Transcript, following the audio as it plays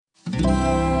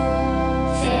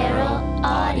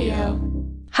Radio.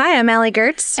 Hi, I'm Allie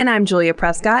Gertz. And I'm Julia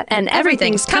Prescott. And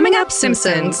everything's coming up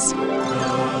Simpsons.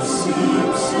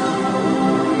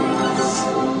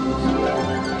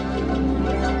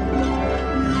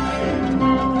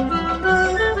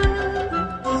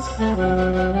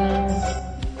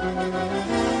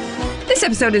 This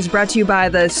episode is brought to you by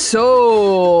the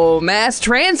Seoul Mass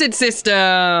Transit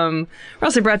System. We're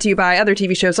also brought to you by other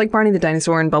TV shows like Barney the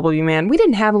Dinosaur and Bumblebee Man. We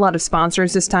didn't have a lot of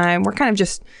sponsors this time. We're kind of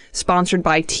just sponsored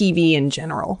by TV in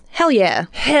general. Hell yeah.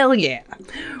 Hell yeah.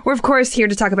 We're, of course, here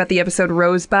to talk about the episode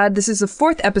Rosebud. This is the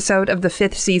 4th episode of the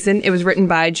 5th season. It was written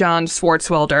by John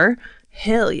Swartzwelder.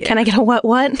 Hell yeah. Can I get a what?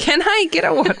 Can I get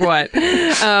a what?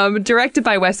 Directed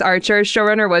by Wes Archer.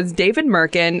 Showrunner was David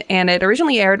Merkin, and it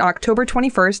originally aired October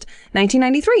 21st,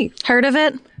 1993. Heard of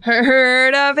it?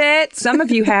 Heard of it. Some of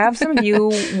you have. Some of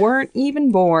you weren't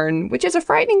even born, which is a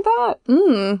frightening thought.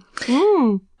 I'm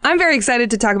very excited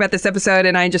to talk about this episode,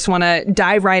 and I just want to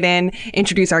dive right in,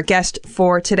 introduce our guest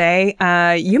for today.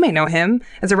 You may know him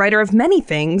as a writer of many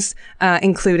things,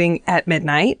 including At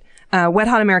Midnight, Wet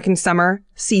Hot American Summer,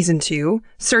 Season 2,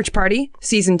 Search Party,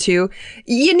 Season 2.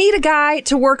 You need a guy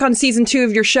to work on Season 2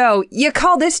 of your show. You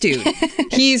call this dude.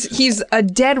 He's a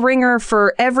dead ringer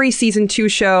for every Season 2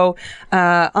 show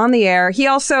on the air. He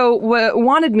also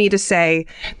wanted me to say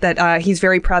that he's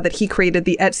very proud that he created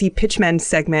the Etsy Pitchmen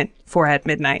segment for At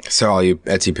Midnight. So all you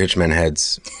Etsy Pitchmen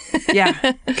heads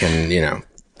Yeah. can,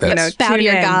 bow to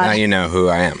your in. God. now you know who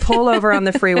I am. Pull over on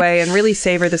the freeway and really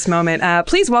savor this moment.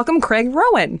 Please welcome Craig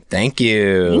Rowan. Thank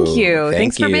you. Thank you.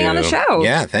 Thanks for being on the show.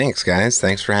 Yeah, thanks, guys.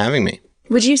 Thanks for having me.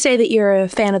 Would you say that you're a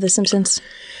fan of The Simpsons?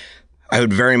 I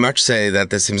would very much say that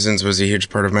The Simpsons was a huge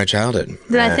part of my childhood.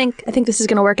 Then I think this is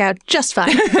going to work out just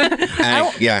fine.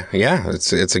 Yeah.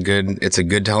 It's a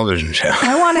good television show.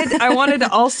 I wanted to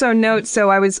also note. So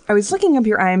I was looking up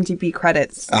your IMDb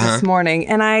credits this morning,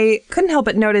 and I couldn't help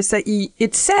but notice that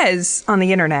it says on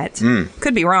the internet,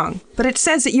 could be wrong, but it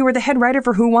says that you were the head writer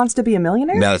for Who Wants to Be a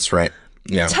Millionaire. That's right.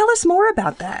 Yeah. Tell us more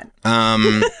about that.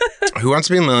 Who Wants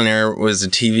to Be a Millionaire was a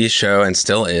TV show and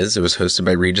still is. It was hosted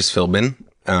by Regis Philbin.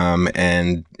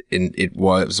 And it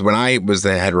was, when I was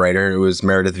the head writer, it was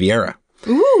Meredith Vieira.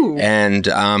 Ooh. And,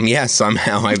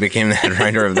 somehow I became the head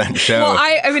writer of that show. Well,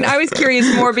 I was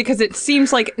curious more because it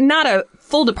seems like not a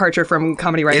full departure from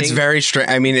comedy writing. It's very strange.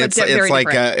 I mean, it's like,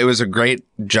 it was a great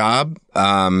job.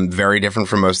 Very different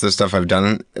from most of the stuff I've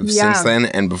done since then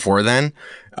and before then.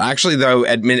 Actually, though,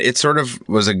 it sort of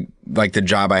was like the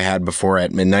job I had before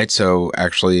At Midnight. So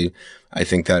actually, I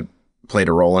think that played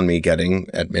a role in me getting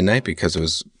At Midnight because it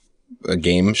was a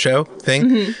game show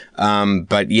thing.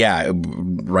 But yeah,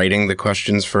 writing the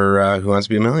questions for Who Wants to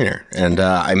Be a Millionaire. And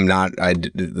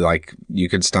you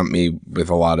could stump me with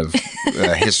a lot of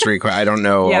history. I don't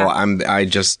know. Yeah.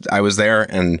 I was there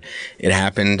and it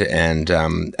happened and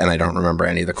I don't remember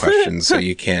any of the questions. So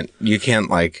you can't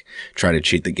like try to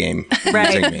cheat the game.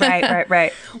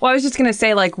 Right. Well, I was just going to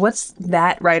say, like, what's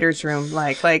that writer's room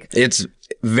like? Like, it's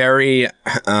very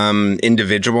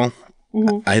individual.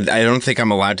 I don't think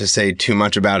I'm allowed to say too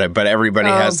much about it, but everybody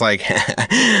has like,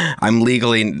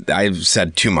 I've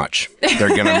said too much. They're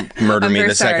going to murder me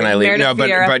the second I leave. Meredith No,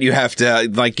 Vieira. but you have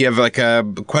to, you have like a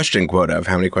question quota of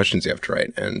how many questions you have to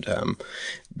write. And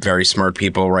very smart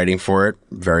people writing for it,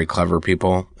 very clever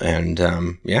people. And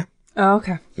yeah. oh,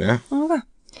 okay. Yeah. Okay.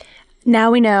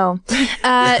 Now we know.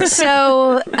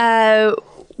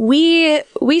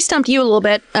 We stumped you a little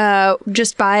bit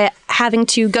just by having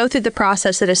to go through the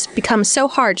process that has become so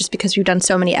hard just because we've done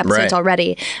so many episodes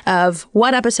already of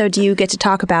what episode do you get to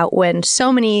talk about when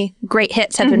so many great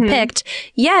hits have been picked,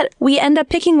 yet we end up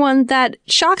picking one that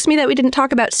shocks me that we didn't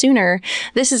talk about sooner.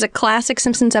 This is a classic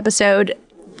Simpsons episode.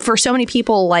 For so many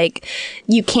people, like,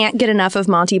 you can't get enough of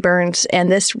Monty Burns,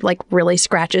 and this, like, really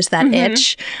scratches that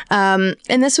itch. And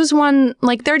this was one,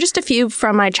 like, there are just a few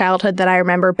from my childhood that I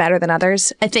remember better than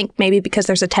others. I think maybe because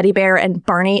there's a teddy bear and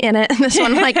Barney in it. This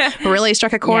one, like, really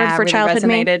struck a chord for really childhood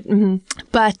resonated. me.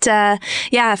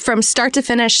 But, from start to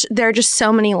finish, there are just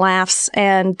so many laughs.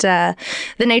 And the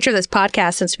nature of this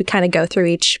podcast, since we kind of go through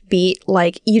each beat,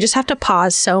 like, you just have to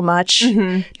pause so much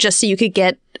just so you could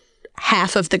get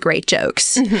half of the great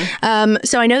jokes.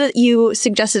 So I know that you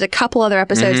suggested a couple other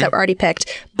episodes that were already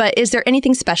picked, but is there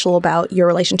anything special about your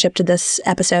relationship to this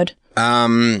episode?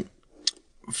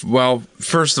 Well,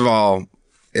 first of all,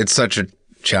 it's such a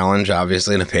challenge,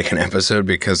 obviously, to pick an episode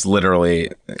because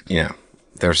literally,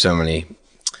 there's so many.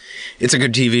 It's a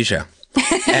good TV show.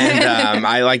 And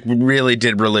I really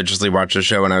did religiously watch the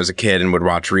show when I was a kid and would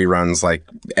watch reruns like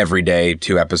every day,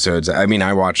 2 episodes. I mean,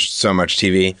 I watched so much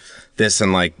TV. This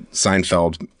and like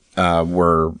Seinfeld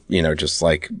were, just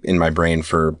like in my brain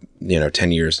for,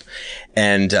 10 years.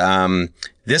 And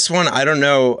this one, I don't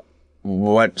know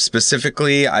what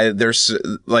specifically. There's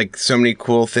like so many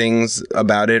cool things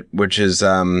about it, which is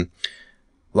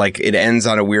like it ends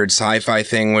on a weird sci-fi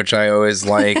thing, which I always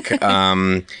like.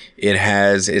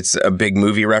 It's a big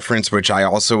movie reference, which I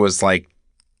also was like,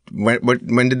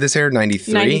 when did this air?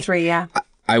 93? 93, yeah.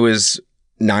 I was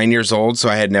 9 years old, so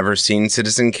I had never seen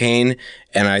Citizen Kane.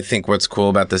 And I think what's cool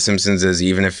about The Simpsons is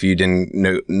even if you didn't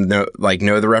know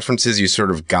the references, you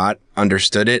sort of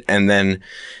understood it. And then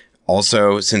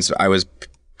also, since I was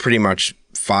pretty much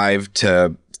 5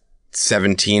 to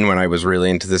 17 when I was really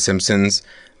into The Simpsons,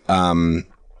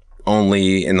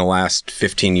 only in the last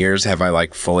 15 years have I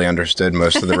like fully understood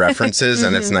most of the references.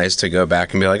 And it's nice to go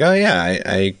back and be like, oh yeah,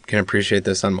 I can appreciate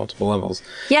this on multiple levels.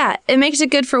 Yeah, it makes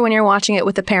it good for when you're watching it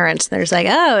with the parents. There's like,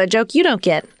 oh, a joke you don't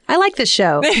get. I like this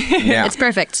show. Yeah. It's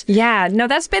perfect. Yeah, no,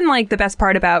 that's been like the best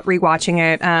part about rewatching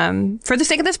it for the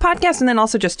sake of this podcast, and then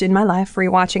also just in my life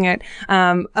rewatching it,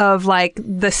 of like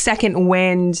the second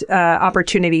wind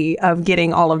opportunity of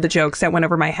getting all of the jokes that went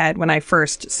over my head when I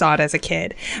first saw it as a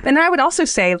kid. And I would also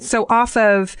say, so off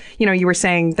of, you were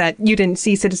saying that you didn't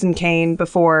see Citizen Kane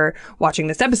before watching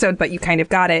this episode, but you kind of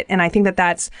got it. And I think that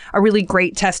that's a really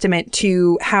great testament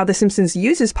to how The Simpsons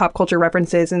uses pop culture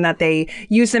references, and that they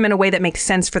use them in a way that makes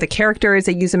sense for the characters.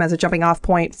 They use them as a jumping off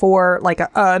point for like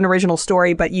an original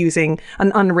story, but using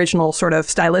an unoriginal sort of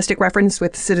stylistic reference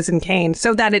with Citizen Kane,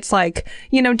 so that it's like,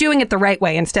 doing it the right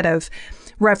way instead of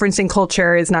referencing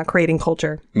culture is not creating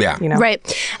culture. Yeah. Right.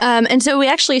 And so we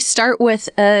actually start with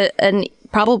an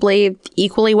probably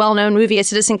equally well-known movie as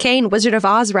Citizen Kane, Wizard of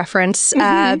Oz reference.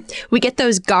 We get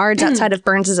those guards outside of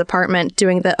Burns' apartment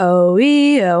doing the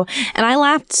oh-ee-oh. And I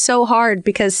laughed so hard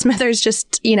because Smithers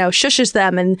just, shushes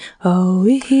them and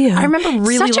oh-ee-oh. I remember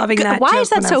really loving that. Why is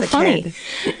that so funny?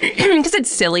 Because it's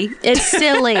silly. It's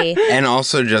silly. And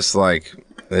also just like,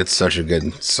 it's such a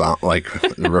good song, like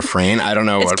refrain. I don't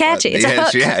know it's catchy. It's a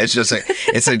hook. It's just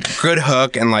it's a good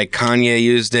hook, and like Kanye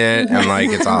used it, and like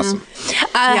it's awesome.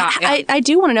 I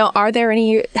do want to know: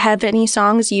 have any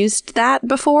songs used that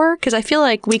before? Because I feel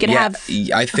like we could have.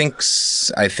 I think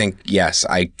yes.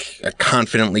 I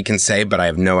confidently can say, but I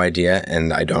have no idea,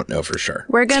 and I don't know for sure.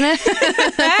 We're gonna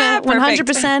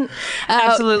 100%.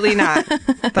 Absolutely not,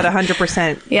 but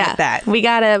 100%. Yeah, that we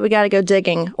gotta go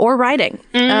digging or writing.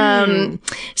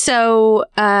 So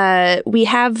we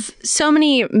have so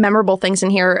many memorable things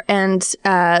in here, and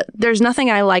there's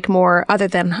nothing I like more other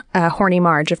than Horny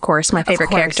Marge, of course, my favorite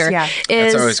character. Yeah.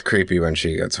 It's always creepy when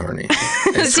she gets horny.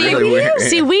 It's see, really weird.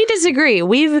 See, we disagree.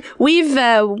 We've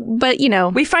but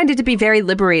we find it to be very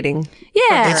liberating.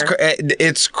 Yeah,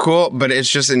 it's cool, but it's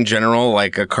just in general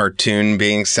like a cartoon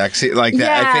being sexy like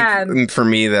that. Yeah. I think for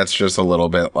me that's just a little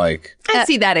bit like. I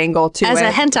see that angle too. As a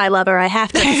hentai lover, I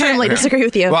have to firmly disagree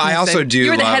with you. Well, I also do.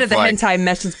 You're the love, head of the like, hentai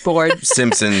message board.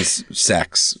 Simpsons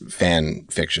sex fan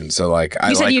fiction. So like,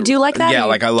 you said you do like that? Yeah,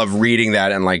 like I love reading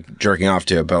that and like jerking off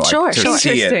to it, but like to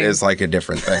see it is like a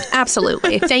different thing.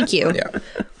 Absolutely. Thank you. Yeah.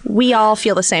 We all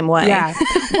feel the same way. Yeah.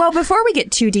 Well, before we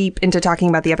get too deep into talking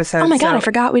about the episode. Oh my God, I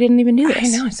forgot we didn't even do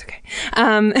this. I know, it's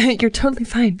okay. You're totally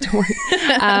fine. Don't worry.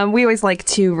 We always like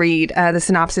to read the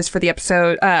synopsis for the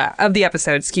episode,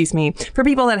 for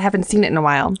people that haven't seen it in a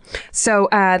while. So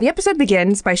the episode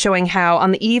begins by showing how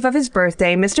on the eve of his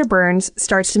birthday, Mr. Burns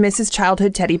starts to miss his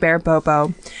childhood teddy bear,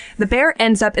 Bobo. The bear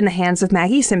ends up in the hands of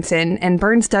Maggie Simpson, and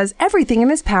Burns does everything in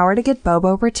his power to get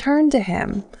Bobo returned to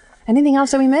him. Anything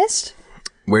else that we missed?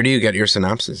 Where do you get your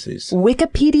synopses?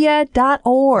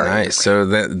 Wikipedia.org. Nice. So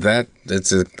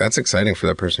that's exciting for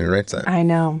the person who writes that. I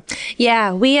know.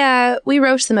 Yeah, we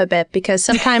roast them a bit because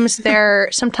sometimes they're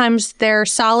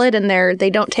solid and they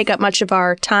don't take up much of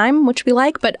our time, which we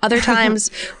like, but other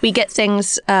times we get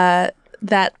things that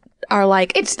are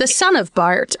like, it's the son of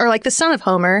Bart or like the son of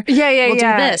Homer. We'll do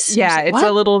this. Yeah, it's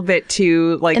a little bit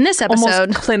too like in this episode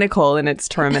almost clinical in its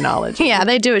terminology. Yeah,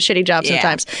 they do a shitty job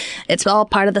sometimes. It's all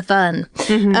part of the fun.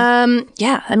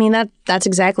 Yeah, I mean that's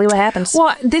exactly what happens.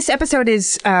 Well, this episode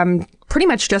is pretty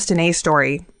much just an A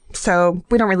story. So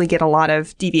we don't really get a lot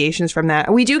of deviations from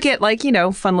that. We do get like,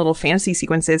 fun little fantasy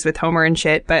sequences with Homer and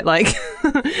shit, but like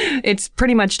it's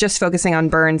pretty much just focusing on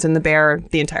Burns and the bear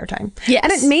the entire time. Yes.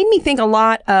 And it made me think a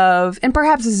lot of, and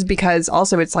perhaps this is because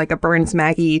also it's like a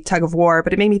Burns-Maggie tug of war,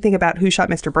 but it made me think about Who Shot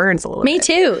Mr. Burns a little bit. Me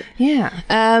too. Yeah.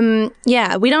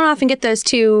 Yeah, we don't often get those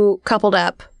two coupled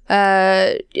up.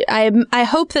 I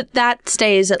hope that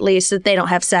stays, at least, that they don't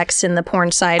have sex in the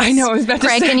porn sites. I know, I was about to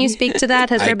say. Craig, can you speak to that?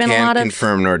 Has there been a lot of... I can't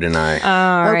confirm nor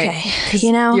deny. Okay.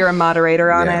 You know? You're a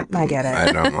moderator on it. I get it.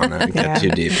 I don't want to get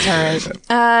too deep.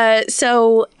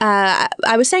 So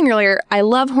I was saying earlier, I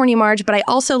love Horny Marge, but I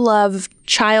also love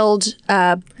child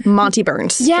Monty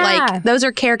Burns. Yeah. Like, those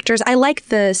are characters. I like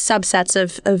the subsets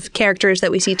of characters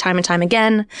that we see time and time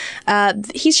again.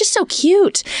 He's just so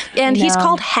cute. And he's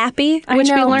called Happy, which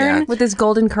we learn. Yeah. With his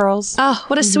golden curls. Oh,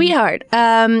 what a sweetheart.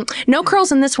 No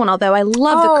curls in this one, although I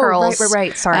love the curls.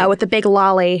 Right. Sorry. With the big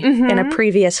lolly in a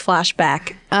previous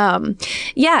flashback.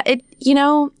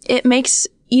 It makes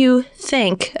you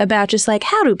think about just like,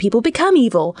 how do people become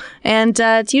evil? And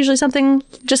it's usually something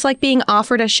just like being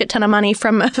offered a shit ton of money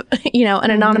from, an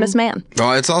anonymous man.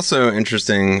 Well, it's also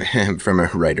interesting from a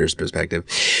writer's perspective.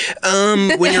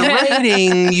 When you're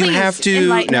writing, you have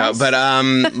to... No, but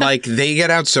like they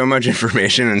get out so much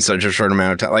information in such a short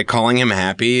amount of time. Like calling him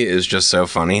Happy is just so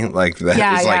funny. Like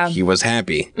that is like he was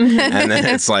happy. And then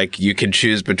it's like you could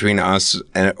choose between us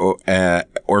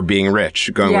or being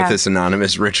rich, going with this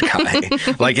anonymous rich guy.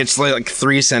 Like it's like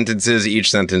 3 sentences.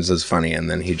 Each sentence is funny, and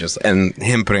then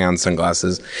him putting on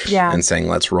sunglasses and saying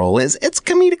 "Let's roll" it's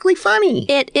comedically funny.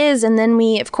 It is, and then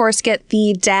we of course get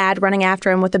the dad running after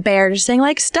him with the bear, just saying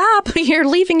like, "Stop! You're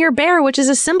leaving your bear," which is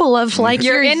a symbol of like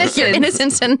your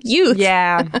innocence and youth.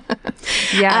 Yeah,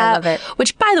 I love it.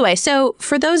 Which, by the way, so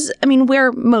for those, I mean,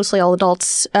 we're mostly all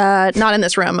adults, not in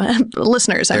this room,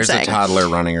 listeners. There's I'm saying. A toddler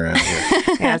running around here.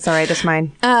 Yeah, it's all right. That's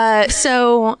mine.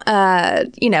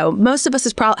 Most of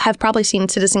us have probably seen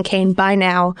Citizen Kane by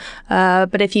now,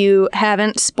 but if you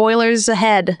haven't, spoilers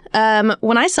ahead.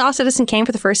 When I saw Citizen Kane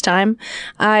for the first time,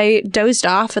 I dozed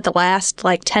off at the last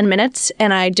 10 minutes,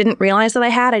 and I didn't realize that I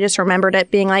had. I just remembered it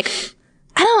being like,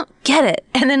 I don't get it.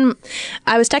 And then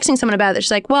I was texting someone about it.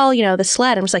 She's like, well, the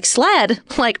sled. I was like, sled?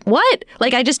 Like, what?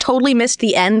 Like, I just totally missed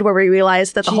the end where we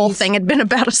realized that the whole thing had been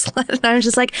about a sled. And I was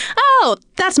just like, oh,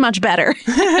 that's much better.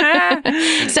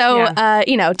 So,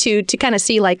 to kind of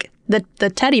see like the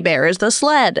teddy bear is the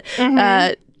sled.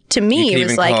 To me, it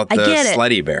was like, I get it.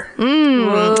 Sleddy bear.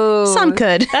 Some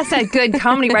could. That's that good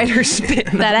comedy writer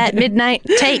spin. That at midnight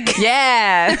take.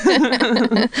 Yeah.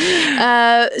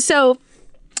 So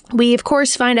we, of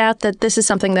course, find out that this is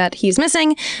something that he's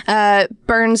missing.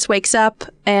 Burns wakes up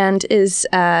and is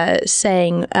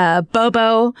saying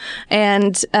Bobo,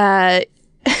 and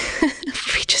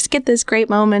we just get this great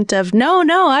moment of, no,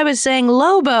 I was saying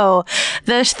Lobo,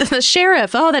 the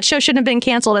sheriff. Oh, that show shouldn't have been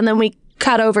canceled. And then we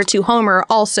cut over to Homer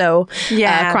also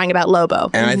crying about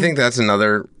Lobo. And I think that's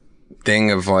another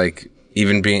thing of like,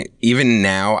 even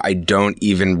now, I don't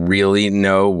even really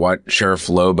know what Sheriff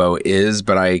Lobo is,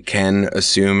 but I can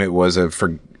assume it was a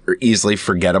easily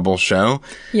forgettable show.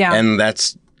 Yeah. And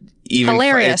that's even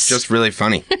hilarious. It's just really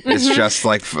funny. It's just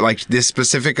like this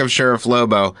specific of Sheriff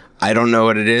Lobo. I don't know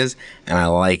what it is, and I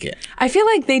like it. I feel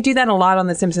like they do that a lot on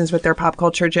The Simpsons with their pop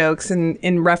culture jokes and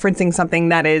in referencing something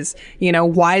that is,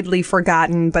 widely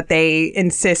forgotten, but they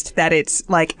insist that it's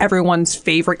like everyone's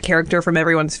favorite character from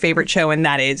everyone's favorite show, and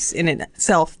that is in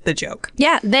itself the joke.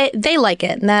 Yeah, they like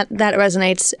it, and that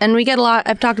resonates. And we get a lot,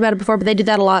 I've talked about it before, but they do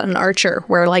that a lot in Archer,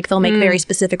 where like they'll make very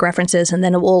specific references, and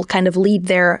then it will kind of lead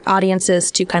their audiences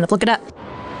to kind of look it up.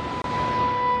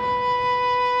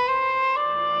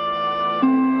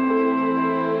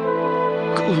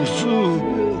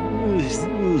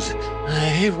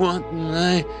 I want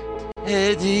my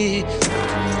Eddie.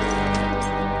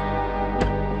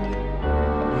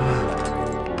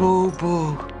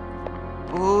 Bobo.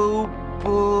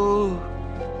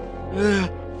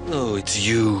 Oh, it's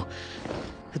you.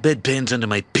 The bedpan's under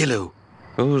my pillow.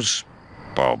 Who's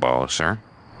Bobo, sir?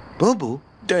 Bobo?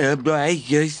 I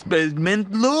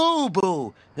meant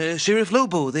Lobo. Sheriff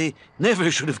Lobo. They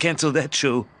never should have canceled that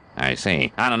show. I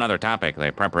see. On another topic,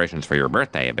 the preparations for your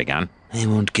birthday have begun. I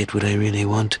won't get what I really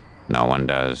want. No one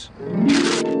does.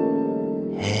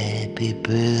 Happy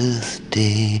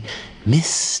birthday,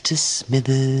 Mr.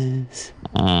 Smithers.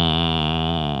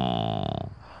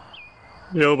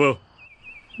 Lobo.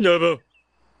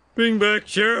 Bring back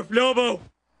Sheriff Lobo.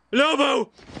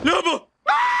 Lobo.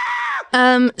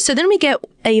 So then we get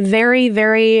a very,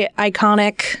 very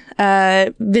iconic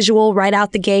visual right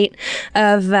out the gate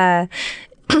of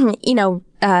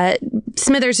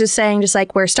Smithers is saying just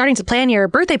like, we're starting to plan your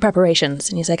birthday preparations.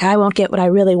 And he's like, I won't get what I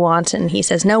really want. And he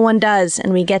says, no one does.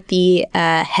 And we get the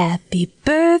happy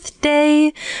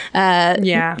birthday.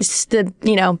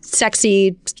 The,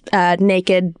 sexy,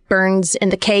 naked Burns in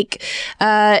the cake.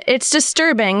 It's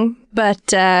disturbing. But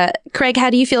Craig, how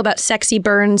do you feel about sexy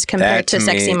Burns compared to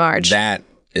sexy Marge? That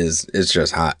is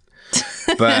just hot.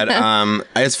 But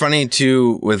it's funny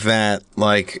too with that.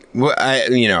 Like,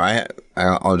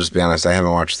 I'll just be honest. I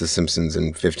haven't watched The Simpsons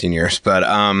in 15 years. But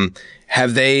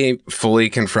have they fully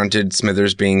confronted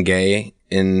Smithers being gay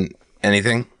in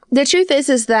anything? The truth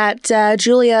is that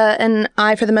Julia and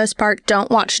I, for the most part,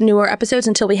 don't watch newer episodes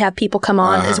until we have people come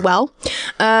on as well.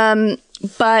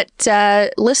 But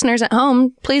listeners at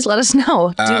home, please let us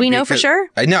know. Do we know for sure?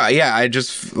 No, yeah. I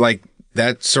just like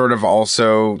that sort of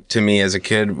also to me as a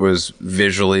kid was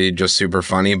visually just super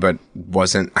funny, but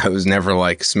I was never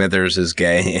like Smithers is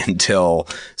gay until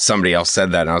somebody else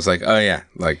said that. And I was like, oh yeah.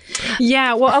 Like,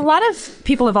 yeah. Well, a lot of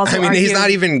people have also argued, he's not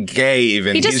even gay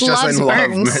even. He's just in love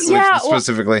Burns. with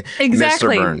specifically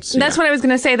exactly. Mr. Burns. That's what I was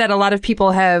going to say, that a lot of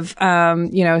people have,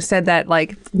 said that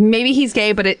like maybe he's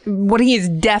gay, but what he is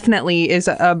definitely is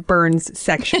a Burns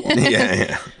sexual.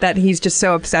 Yeah. That he's just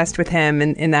so obsessed with him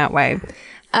in that way.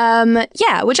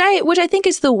 Which I think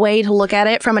is the way to look at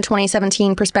it from a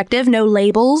 2017 perspective. No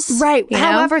labels. Right.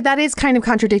 However, that is kind of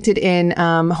contradicted in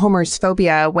Homer's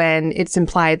Phobia, when it's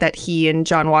implied that he and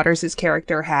John Waters'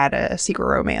 character had a secret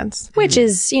romance. Which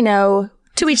is,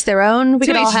 to each their own. We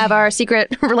could all have our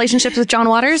secret relationships with John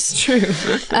Waters. True.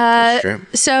 True.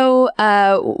 So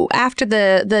after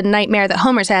the nightmare that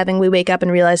Homer's having, we wake up and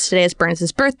realize today is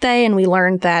Burns' birthday, and we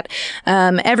learned that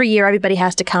every year everybody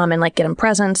has to come and like get him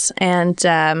presents, and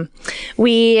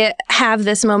we have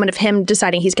this moment of him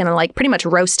deciding he's going to like pretty much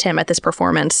roast him at this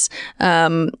performance,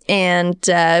 and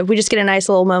we just get a nice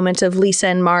little moment of Lisa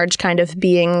and Marge kind of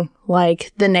being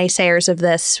like the naysayers of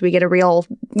this. We get a real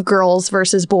girls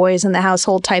versus boys in the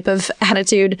household type of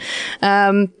attitude.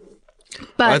 But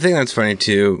I think that's funny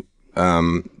too.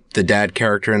 The dad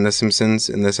character in The Simpsons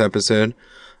in this episode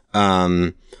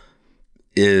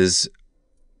is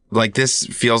like, this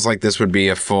feels like this would be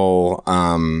a full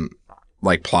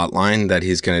like plot line that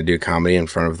he's going to do comedy in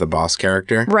front of the boss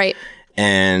character. Right.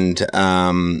 And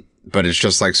but it's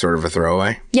just like sort of a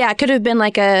throwaway. Yeah, it could have been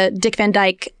like a Dick Van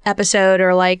Dyke episode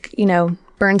or like,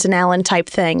 Burns and Allen type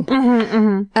thing.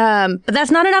 But that's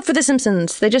not enough for The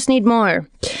Simpsons. They just need more.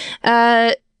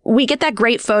 We get that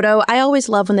great photo. I always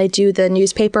love when they do the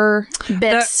newspaper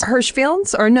bits. The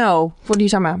Hirschfields? Or no? What are you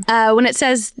talking about? When it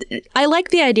says, I like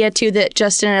the idea too that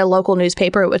just in a local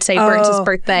newspaper it would say Burns'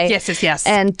 birthday. Yes.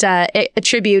 And it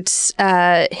attributes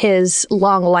his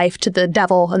long life to the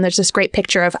devil. And there's this great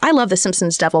picture of, I love the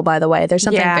Simpsons devil, by the way. There's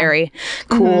something very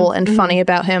cool and funny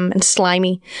about him, and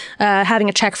slimy, having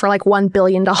a check for like $1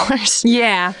 billion.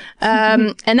 Yeah.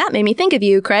 And that made me think of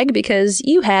you, Craig, because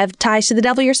you have ties to the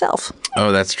devil yourself.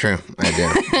 Oh, that's true. I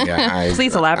do. Yeah,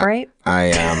 Please elaborate.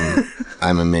 I'm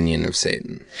a minion of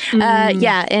Satan.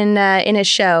 In his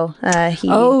show, he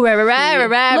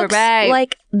looks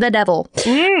like the devil.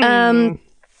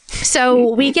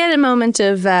 So we get a moment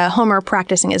of Homer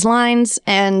practicing his lines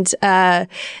and,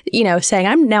 saying,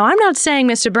 I'm not saying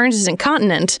Mr. Burns is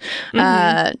incontinent.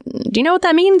 Do you know what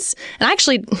that means? And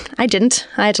actually, I didn't.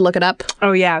 I had to look it up.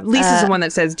 Oh, yeah. Lisa's the one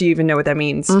that says, do you even know what that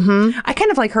means? I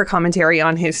kind of like her commentary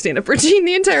on his stand-up routine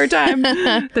the entire time.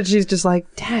 That she's just like,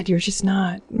 Dad, you're just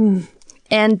not.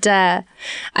 And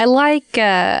I like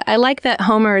that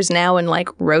Homer is now in like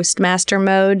roast master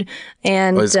mode.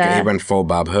 And he went full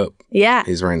Bob Hope. Yeah,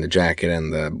 he's wearing the jacket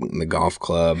and the golf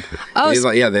club. Oh,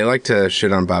 they like to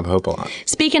shit on Bob Hope a lot.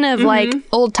 Speaking of like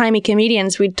old timey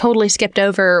comedians, we totally skipped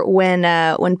over when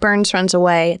Burns runs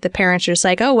away. The parents are just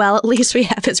like, oh well, at least we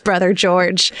have his brother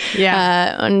George.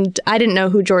 Yeah, and I didn't know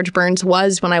who George Burns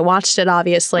was when I watched it.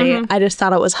 Obviously, I just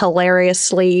thought it was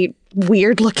hilariously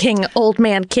weird-looking old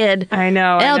man kid. I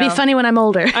know. It'll be funny when I'm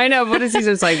older. I know. What is he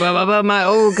just like? Blah, blah, blah, my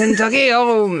old Kentucky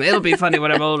home. It'll be funny when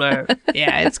I'm older.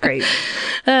 Yeah, it's great.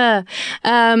 But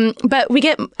we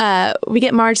get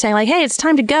Marge saying like, "Hey, it's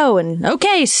time to go," and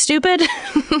 "Okay, stupid,"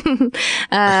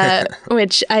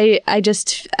 which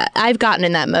I've gotten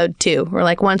in that mode too. Where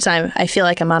like once I feel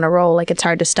like I'm on a roll, like it's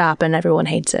hard to stop, and everyone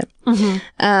hates it.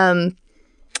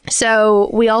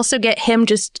 So we also get him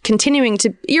just continuing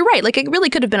to, you're right, like it really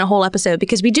could have been a whole episode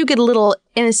because we do get a little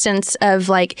instance of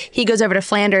like, he goes over to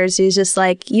Flanders, he's just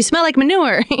like, you smell like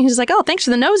manure. He's like, oh, thanks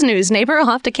for the nose news, neighbor. I'll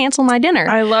have to cancel my dinner.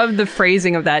 I love the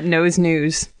phrasing of that, nose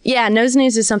news. Yeah, nose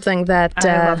news is something that...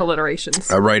 I love alliterations.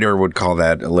 A writer would call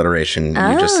that alliteration.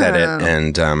 You just said it,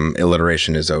 and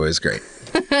alliteration is always great.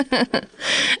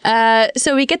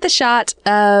 So we get the shot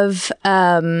of...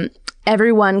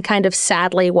 everyone kind of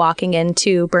sadly walking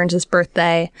into Burns'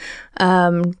 birthday,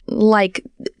 like,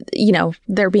 you know,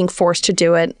 they're being forced to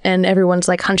do it, and everyone's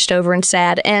like hunched over and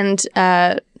sad. And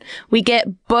we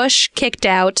get Bush kicked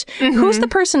out. Who's the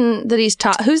person that he's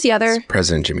taught? Who's the other?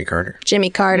 President Jimmy Carter. Jimmy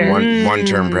Carter.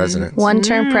 One-term president.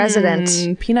 One-term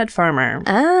president. Peanut farmer.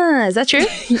 Ah, is that true?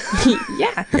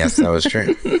 Yeah. Yes, that was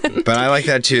true. But I like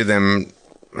that too. Them,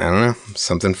 I don't know,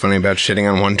 something funny about shitting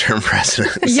on one-term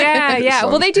presidents. Yeah.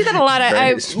 Well, they do that a lot.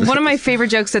 One of my favorite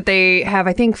jokes that they have,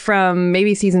 I think from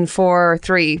maybe season 4 or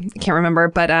 3, I can't remember,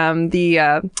 but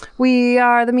we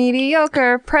are the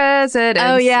mediocre presidents.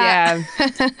 Oh, yeah.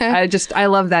 I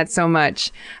love that so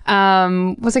much.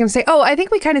 What was I going to say? Oh, I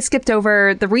think we kind of skipped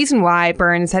over the reason why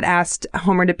Burns had asked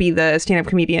Homer to be the stand-up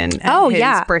comedian at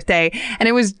his birthday. And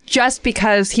it was just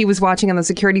because he was watching on the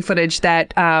security footage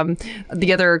that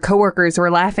the other coworkers were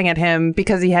laughing at him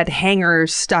because he had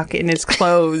hangers stuck in his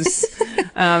clothes.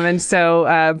 And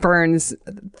so Burns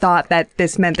thought that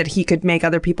this meant that he could make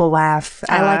other people laugh.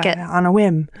 I like it. On a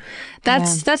whim.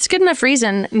 That's good enough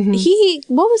reason.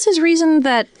 What was his reason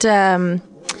that,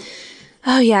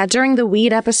 during the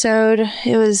weed episode,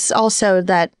 it was also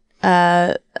that,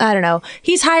 I don't know,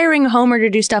 he's hiring Homer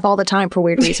to do stuff all the time for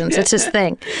weird reasons. It's his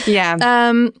thing.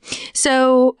 Yeah.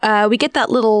 So we get that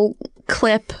little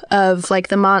clip of like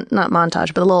the not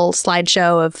montage, but a little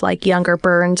slideshow of like younger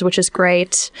Burns, which is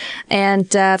great.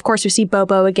 And of course, we see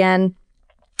Bobo again.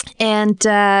 And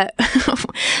the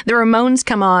Ramones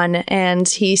come on, and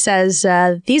he says,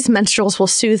 these minstrels will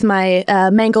soothe my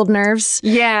mangled nerves.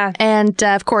 Yeah. And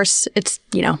of course, it's,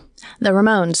 you know, the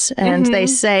Ramones. And they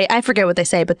say, I forget what they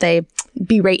say, but they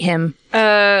berate him.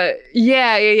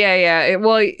 Yeah.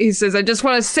 Well, he says, I just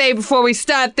want to say before we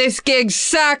start, this gig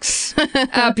sucks.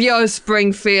 Up yours,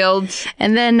 Springfield.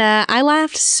 And then I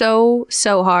laughed so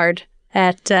hard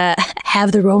at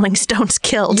Have the Rolling Stones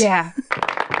Killed. Yeah.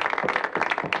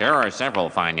 There are several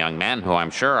fine young men who I'm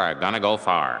sure are gonna go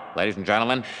far. Ladies and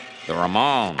gentlemen, the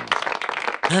Ramones.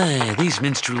 Ah, these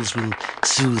minstrels will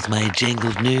soothe my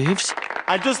jangled nerves.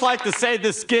 I'd just like to say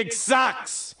this gig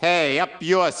sucks. Hey, up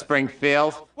yours,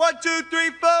 Springfield. 1, 2,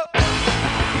 3, 4.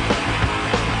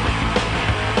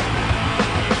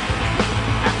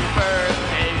 Happy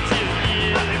birthday to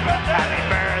you. Happy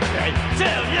birthday to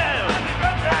you.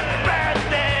 Happy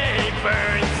birthday,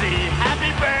 Burnsy. Happy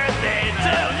birthday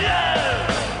to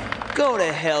you. Go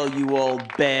to hell, you old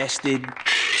bastard.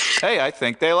 Hey, I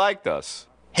think they liked us.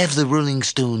 Have the Rolling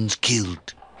Stones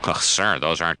killed. Oh, sir,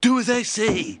 those aren't... Do as I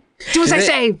say. Do as I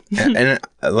say. And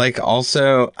like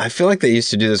also, I feel like they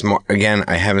used to do this more. Again,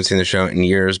 I haven't seen the show in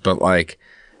years, but like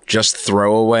just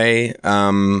throwaway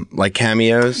like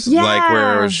cameos. Yeah. Like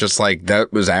where it was just like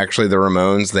that was actually the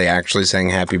Ramones. They actually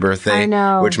sang Happy Birthday. I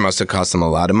know. Which must have cost them a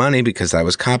lot of money because that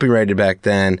was copyrighted back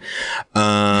then.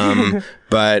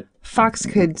 But Fox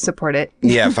could support it.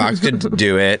 yeah, Fox could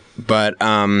do it. But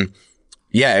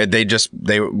yeah,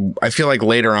 I feel like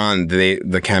later on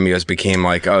the cameos became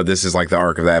like, oh, this is like the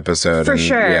arc of the episode. For and,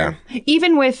 sure. Yeah.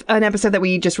 Even with an episode that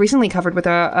we just recently covered with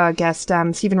a guest,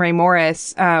 Stephen Ray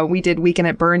Morris, we did Weekend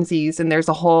at Burnsy's, and there's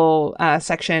a whole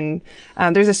section,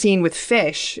 there's a scene with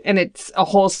Fish, and it's a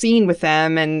whole scene with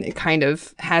them, and it kind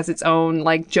of has its own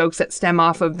like jokes that stem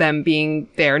off of them being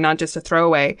there, not just a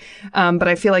throwaway. But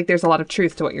I feel like there's a lot of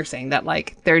truth to what you're saying, that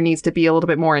like there needs to be a little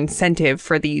bit more incentive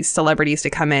for these celebrities to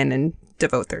come in and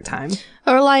devote their time.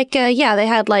 Or like, they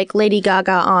had like Lady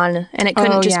Gaga on, and it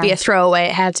couldn't just be a throwaway.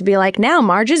 It had to be like, now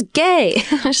Marge is gay.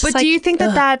 But do you think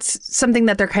that that's something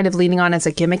that they're kind of leaning on as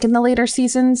a gimmick in the later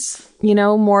seasons? You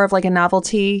know, more of like a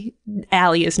novelty?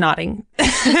 Allie is nodding.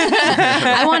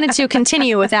 I wanted to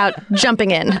continue without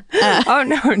jumping in. Oh,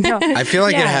 no. I feel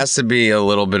like it has to be a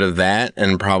little bit of that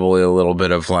and probably a little bit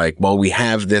of like, well, we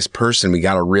have this person, we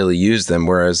got to really use them.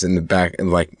 Whereas in the back in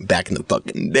the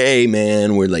fucking day,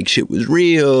 man, where like shit was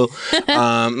real,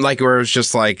 like where it was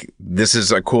just like, this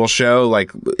is a cool show.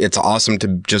 Like it's awesome to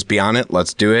just be on it.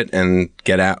 Let's do it and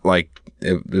get out. Like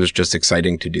it was just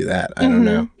exciting to do that. I don't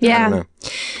know. Yeah. I don't know.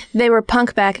 They were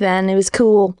punk back then. It was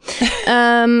cool.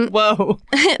 Whoa.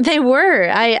 They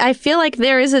were. I feel like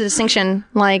there is a distinction,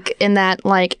 like, in that,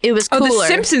 like, it was cooler. Oh, the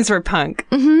Simpsons were punk.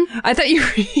 Mm-hmm. I thought you were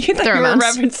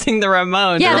referencing the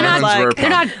Ramones. Yeah, they're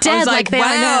not dead like they are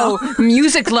now.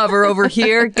 Music lover over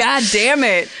here. God damn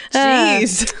it.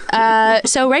 Jeez.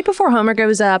 So right before Homer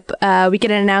goes up, we get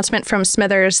an announcement from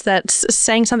Smithers that's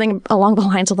saying something along the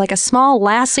lines of, like, a small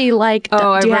lassie, like,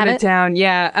 oh, I wrote wrote it down.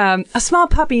 Yeah. A small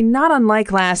puppy, not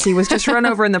unlike Lassie, was just run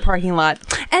over in the parking lot.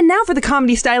 And now for the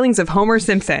comedy stylings of Homer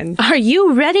Simpson. Are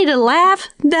you ready to laugh?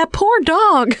 That poor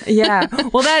dog. Yeah.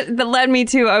 Well, that led me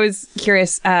to, I was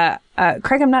curious,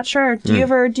 Craig, I'm not sure. Do you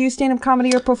ever do stand-up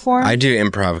comedy or perform? I do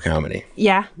improv comedy.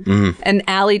 Yeah. And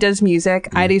Allie does music.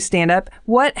 I do stand-up.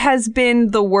 What has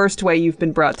been the worst way you've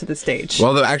been brought to the stage?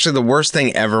 Well, actually, the worst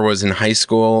thing ever was in high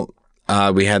school.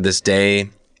 We had this day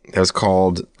that was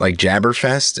called like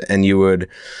Jabberfest, and you would,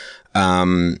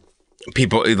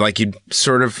 people like you'd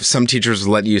sort of, some teachers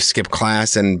would let you skip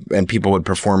class and people would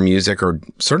perform music or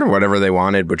sort of whatever they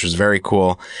wanted, which was very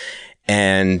cool.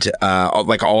 And,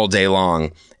 like all day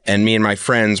long. And me and my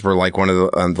friends were like one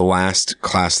of the last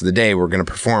class of the day. We're going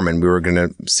to perform and we were going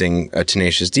to sing a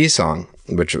Tenacious D song,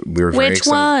 which we were very Which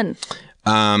excited. one?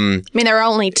 I mean, there were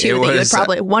only two that you would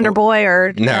probably Wonder Boy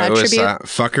or no, it was tribute.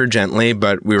 Fuck Her Gently,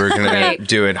 but we were going to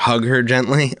do it Hug Her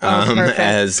Gently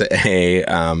as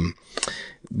a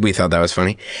we thought that was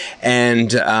funny.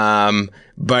 And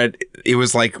but it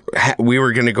was like we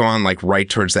were going to go on like right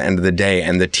towards the end of the day,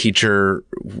 and the teacher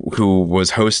who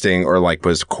was hosting or like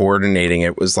was coordinating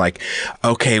it was like,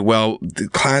 okay, well, the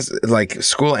class, like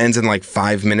school ends in like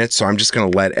 5 minutes, so I'm just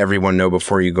going to let everyone know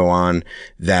before you go on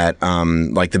that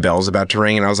like the bell's about to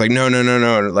ring. And I was like, no,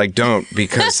 like don't,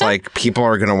 because like people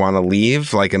are going to want to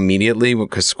leave like immediately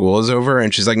because school is over.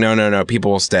 And she's like, no,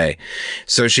 people will stay.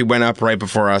 So she went up right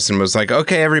before us and was like,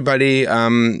 okay, everybody,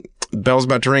 bell's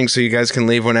about to ring, so you guys can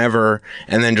leave whenever.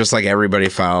 And then just like everybody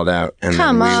filed out, and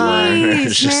Come then on. we were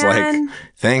just man. like,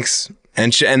 thanks.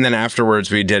 And and then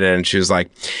afterwards we did it, and she was like,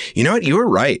 you know what, you were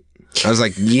right. I was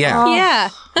like, yeah, I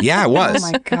was.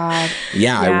 Oh my God.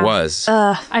 Yeah, I was.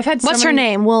 I've had What's her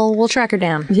name? We'll track her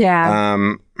down. Yeah.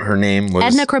 Her name was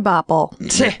Edna Krabappel.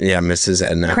 Yeah, Mrs.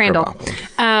 Edna Crandall.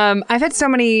 Krabappel. I've had so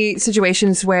many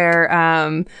situations where,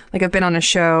 like, I've been on a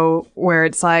show where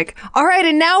it's like, all right,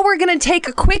 and now we're going to take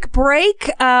a quick break.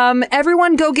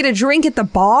 Everyone go get a drink at the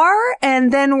bar,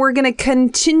 and then we're going to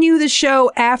continue the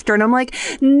show after. And I'm like,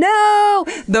 no,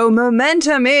 the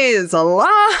momentum is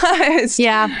lost.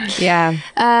 Yeah. Yeah.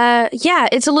 Yeah,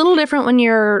 it's a little different when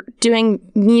you're doing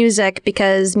music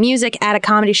because music at a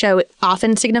comedy show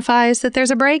often signifies that there's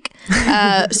a break.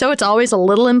 So it's always a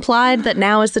little implied that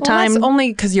now is the time. That's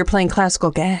only because you're playing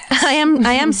classical gas. I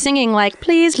am singing like,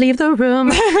 please leave the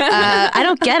room. I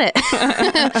don't get it.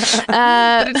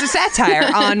 But it's a satire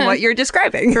on what you're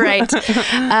describing. Right.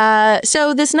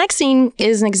 So this next scene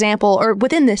is an example, or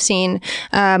within this scene,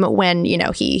 when, you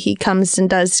know, he comes and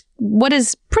does what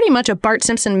is pretty much a Bart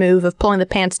Simpson move of pulling the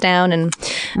pants down and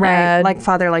like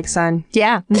father, like son.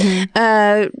 Yeah.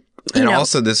 And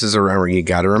also, this is around where you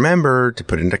got to remember to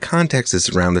put into context. This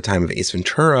is around the time of Ace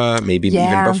Ventura, maybe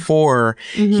even before.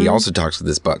 He also talks with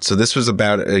his butt. So this was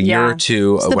about a year or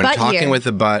two when talking with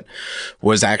the butt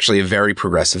was actually a very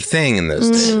progressive thing in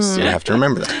those days. You have to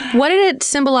remember that. What did it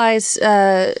symbolize?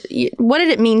 What did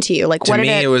it mean to you? Like, to me,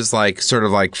 it was like sort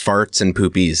of like farts and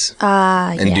poopies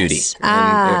and duty.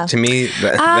 And to me,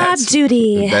 that's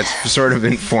duty. That's sort of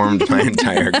informed my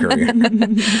entire career.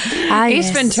 Ace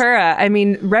Ventura, I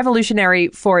mean, revolutionary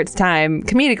for its time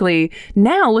comedically.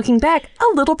 Now looking back, a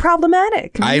little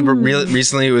problematic. I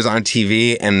recently was on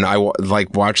TV and I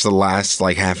watched the last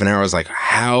like half an hour. I was like,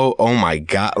 how? Oh my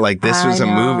God. Like this was a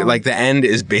movie. Like the end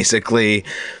is basically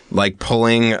like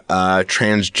pulling a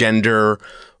transgender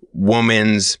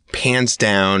woman's pants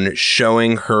down,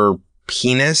 showing her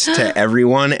penis to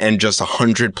everyone, and just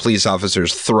 100 police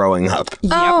officers throwing up.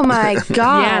 Oh my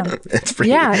God. Yeah. It's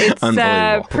pretty it's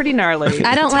unbelievable. pretty gnarly.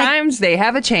 I don't Times they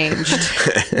haven't changed.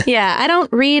 Yeah, I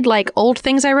don't read like old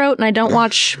things I wrote, and I don't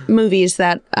watch movies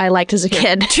that I liked as a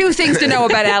kid. Two things to know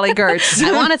about Allie Goertz.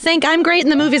 I want to think I'm great in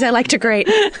the movies I like to great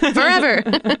forever.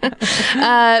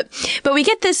 But we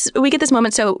get this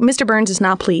moment. So Mr. Burns is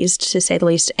not pleased, to say the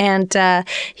least, and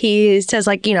he says,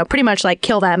 like, you know, pretty much like,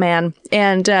 kill that man,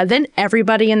 and then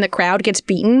everybody in the crowd gets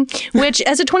beaten. Which,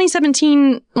 as a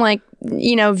 2017 like,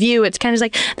 you know, view, it's kind of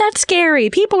like, that's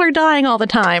scary. People are dying all the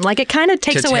time. Like, it kind of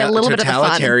takes away a little bit of the fun.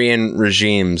 Totalitarian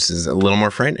regimes is a little more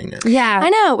frightening now. Yeah. I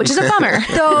know, which is a bummer.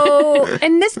 So,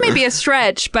 and this may be a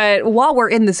stretch, but while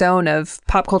we're in the zone of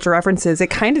pop culture references,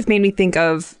 it kind of made me think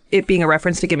of it being a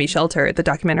reference to Gimme Shelter, the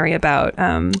documentary about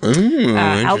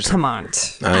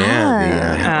Altamont. Oh,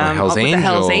 yeah. The Hells Angels. The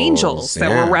Hells Angels that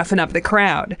were roughing up the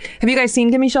crowd. Have you guys seen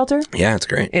Gimme Shelter? Yeah, it's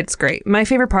great. It's great. My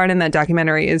favorite part in that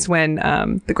documentary is when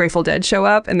the Grateful Dead show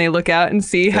up and they look out and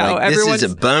see how like, everyone's... This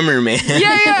is a bummer, man.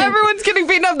 Yeah, everyone's getting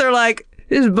beaten up. They're like,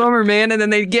 this is a bummer, man. And then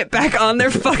they get back on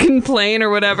their fucking plane or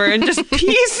whatever and just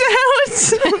peace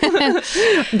out.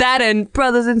 That and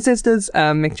brothers and sisters.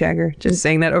 Mick Jagger, just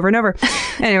saying that over and over.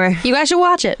 Anyway. You guys should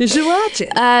watch it. You should watch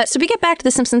it. So we get back to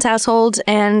the Simpsons household,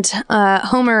 and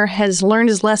Homer has learned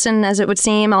his lesson, as it would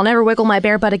seem. I'll never wiggle my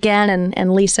bare butt again.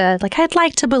 And Lisa, like, I'd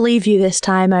like to believe you this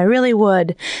time. I really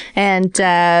would. And,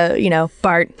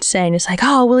 Bart saying, it's like,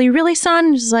 oh, will you really,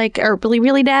 son? He's like, or will you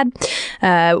really, Dad?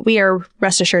 We are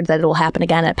rest assured that it will happen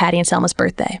again at Patty and Selma's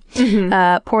birthday.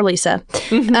 Poor Lisa.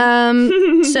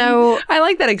 So I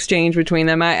like that exchange between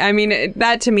them. I mean,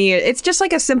 that to me, it's just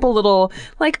like a simple little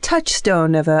like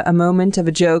touchstone of a moment of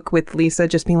a joke with Lisa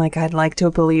just being like, I'd like to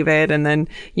believe it. And then,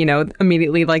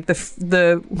 immediately like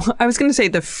I was going to say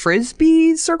the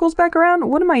Frisbee circles back around.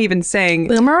 What am I even saying?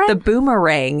 Boomerang? The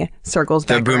boomerang circles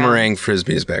back around. The boomerang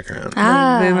Frisbee's back around.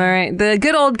 The boomerang. The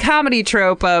good old comedy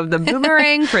trope of the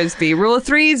boomerang Frisbee. Rule of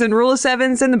threes and rule of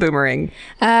sevens and the boomerang.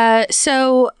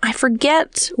 So I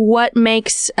forget what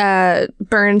makes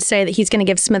Burns say that he's going to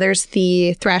give Smithers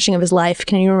the thrashing of his life.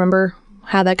 Can you remember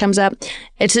how that comes up?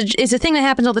 It's a thing that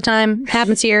happens all the time.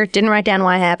 Happens here. Didn't write down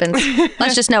why it happened.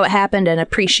 Let's just know it happened and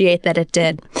appreciate that it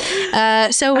did. I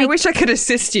wish I could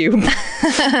assist you,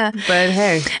 but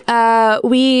hey.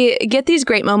 We get these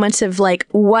great moments of like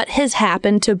what has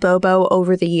happened to Bobo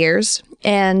over the years,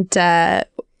 and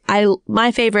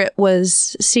my favorite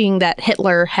was seeing that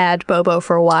Hitler had Bobo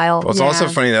for a while. Well, it's also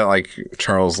funny that like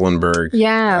Charles Lindbergh,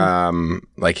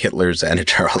 like Hitler's at a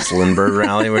Charles Lindbergh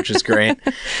rally, which is great.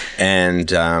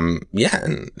 And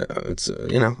it's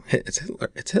it's Hitler.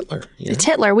 It's Hitler. It's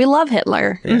Hitler. We love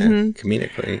Hitler. Yeah,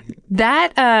 comedically.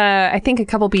 That I think a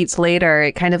couple beats later,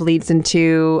 it kind of leads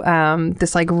into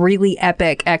this like really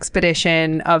epic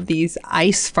expedition of these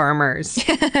ice farmers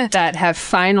that have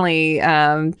finally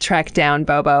tracked down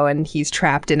Bobo. And he's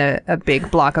trapped in a big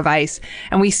block of ice.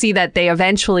 And we see that they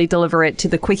eventually deliver it to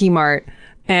the Quickie Mart.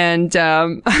 And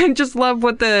I just love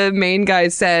what the main guy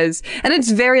says. And it's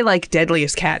very like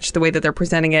Deadliest Catch, the way that they're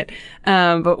presenting it.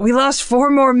 But we lost 4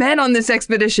 more men on this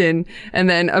expedition. And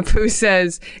then Apu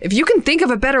says, if you can think of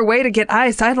a better way to get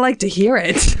ice, I'd like to hear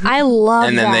it. I love that.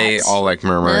 And then they all like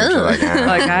murmur. Like,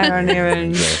 I don't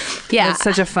even. Yeah. It's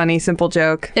such a funny, simple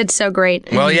joke. It's so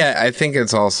great. Well, yeah, I think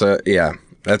it's also,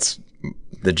 that's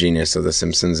the genius of The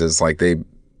Simpsons is like they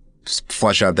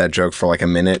flesh out that joke for like a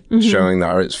minute, showing the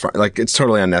art. Like it's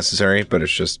totally unnecessary, but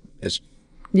it's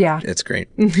great.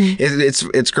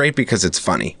 It's great because it's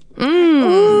funny.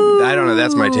 I don't know.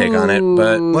 That's my take on it,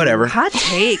 but whatever. Hot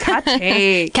take.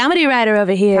 Comedy writer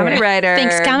over here. Comedy writer.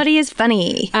 Thinks comedy is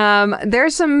funny.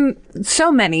 There's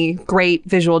so many great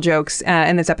visual jokes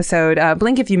in this episode.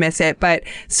 Blink if you miss it. But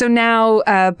so now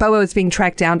Bobo is being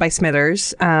tracked down by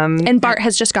Smithers. And Bart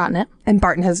has just gotten it. And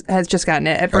Barton has just gotten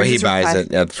it. At he buys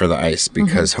it for the ice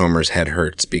because Homer's head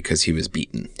hurts because he was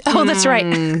beaten. Oh, that's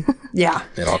right. Yeah.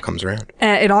 It all comes around.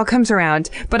 It all comes around.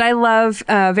 But I love,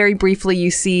 very briefly, you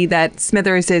see that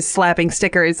Smithers is slapping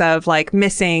stickers of like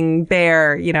missing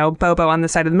bear, Bobo on the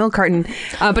side of the milk carton.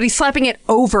 But he's slapping it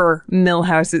over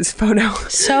Milhouse's photo.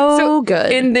 So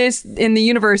good. In the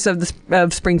universe of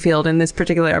Springfield, in this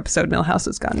particular episode, Milhouse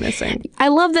has gone missing. I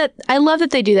love that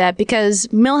they do that because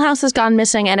Milhouse has gone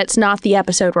missing and it's not the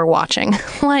episode we're watching.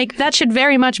 Like that should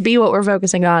very much be what we're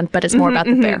focusing on, but it's more about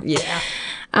the bear. Yeah.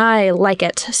 I like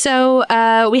it. So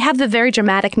we have the very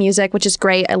dramatic music, which is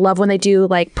great. I love when they do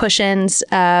like push-ins.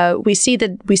 We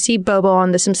see Bobo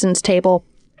on the Simpsons table.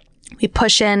 We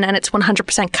push in and it's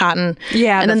 100% cotton.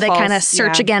 Yeah. And then they kind of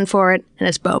search again for it and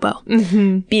it's Bobo.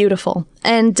 Beautiful.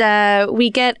 And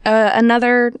we get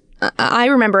another, I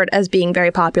remember it as being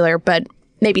very popular, but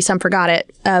maybe some forgot it,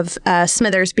 of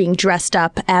Smithers being dressed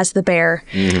up as the bear.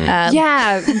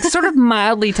 Sort of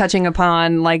mildly touching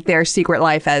upon like their secret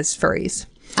life as furries.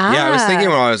 Yeah, I was thinking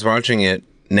while I was watching it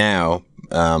now,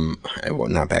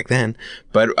 not back then,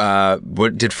 but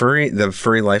did the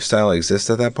furry lifestyle exist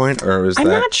at that point, or was I'm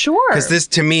not sure? Because this,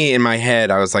 to me, in my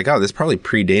head, I was like, oh, this probably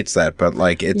predates that, but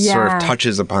like it sort of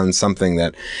touches upon something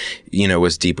that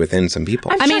was deep within some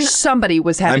people. I mean, somebody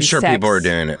was having. I'm sure sex. people were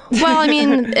doing it. Well, I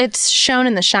mean, it's shown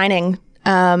in The Shining.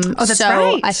 That's so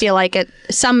right. I feel like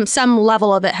some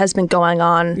level of it has been going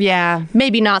on. Yeah.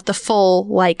 Maybe not the full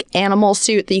like animal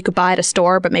suit that you could buy at a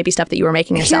store, but maybe stuff that you were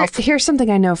making yourself. Here's something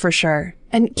I know for sure.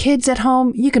 And kids at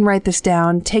home, you can write this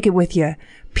down, take it with you.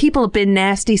 People have been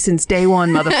nasty since day one,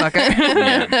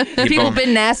 motherfucker. People have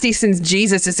been nasty since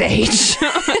Jesus' age.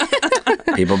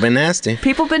 People been nasty.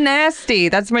 People been nasty.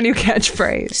 That's my new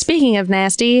catchphrase. Speaking of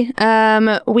nasty,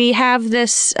 we have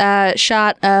this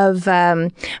shot of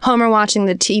Homer watching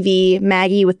the TV,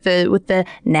 Maggie with the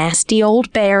nasty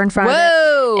old bear in front of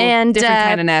it. And different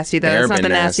kind of nasty, though. They're It's not been the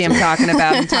nasty nasty. I'm talking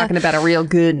about. I'm talking about a real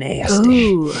good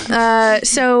nasty.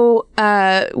 So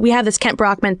we have this Kent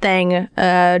Brockman thing,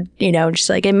 just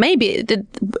like it may be,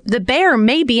 the bear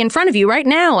may be in front of you right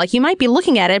now. Like you might be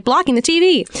looking at it, blocking the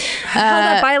TV. Held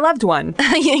up by a loved one.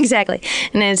 Yeah, exactly.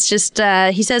 And it's just,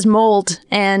 he says mold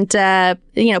and,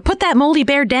 put that moldy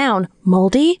bear down.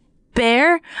 Moldy?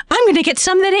 Bear, I'm going to get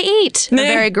something to eat. A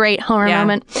very great Homer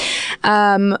moment.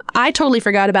 I totally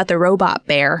forgot about the robot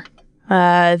bear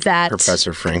that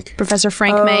Professor Frank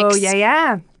makes. Oh,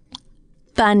 yeah.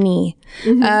 Funny.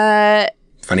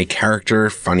 Funny character,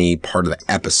 funny part of the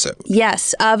episode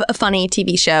Yes, of a funny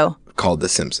TV show. called The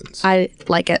Simpsons. I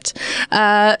like it.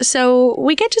 So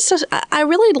we get just, I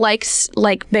really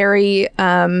like very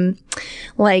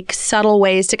subtle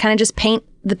ways to kind of just paint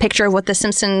the picture of what the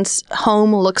Simpsons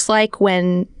home looks like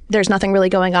when there's nothing really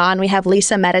going on. We have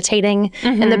Lisa meditating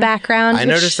in the background. I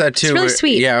noticed that too. It's really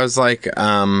sweet. Yeah, I was like,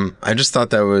 I just thought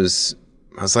that was,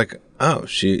 I was like, oh,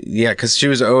 because she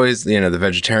was always, the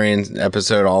vegetarian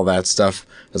episode, all that stuff.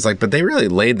 I was like, but they really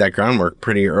laid that groundwork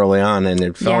pretty early on, and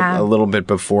it felt a little bit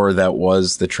before that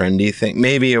was the trendy thing.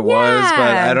 Maybe it was,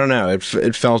 but I don't know.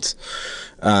 It felt,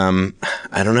 I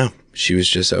don't know. She was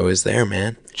just always there,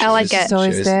 man. I like it. She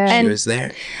was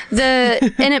there.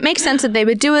 And it makes sense that they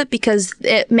would do it because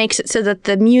it makes it so that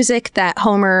the music that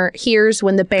Homer hears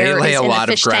when the bear is in a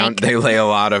fish tank. They lay a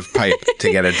lot of pipe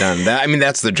to get it done.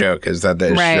 That's the joke, is that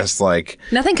it's just like...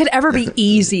 Nothing could ever be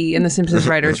easy in the Simpsons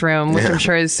writers' room, which I'm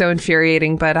sure is so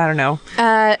infuriating, but I don't know.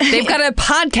 They've got a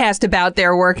podcast about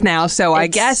their work now, so I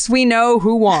guess we know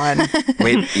who won.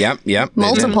 Wait, yep.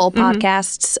 Multiple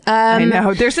podcasts. I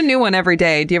know. There's a new one every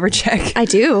day. Do you ever check? I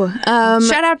do.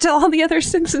 Shout out to all the other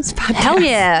Simpsons podcasts. Hell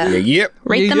yeah. Yep.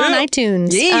 Rate them on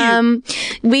iTunes. Yeah.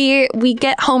 We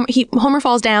get Homer. Homer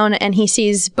falls down and he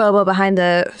sees Bobo behind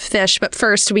the fish. But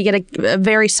first, we get a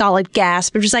very solid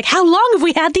gasp. We're just like, how long have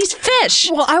we had these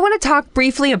fish? Well, I want to talk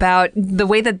briefly about the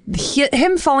way that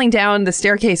him falling down the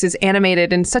staircase is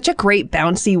animated in such a great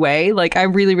bouncy way. Like, I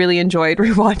really, really enjoyed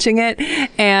rewatching it.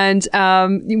 And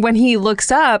when he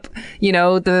looks up,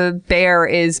 the bear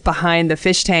is behind the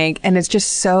fish tank, and it's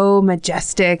just so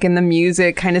majestic, and the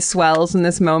music kind of swells in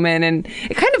this moment. And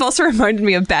it kind of also reminded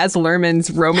me of Baz Luhrmann's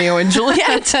Romeo and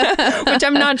Juliet, which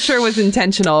I'm not sure was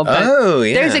intentional. But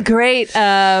there's a great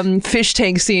fish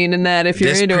tank scene in that, if you're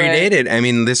into it. This predated. I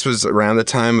mean, this was around the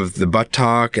time of the butt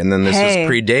talk, and then this was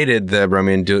predated the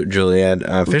Romeo and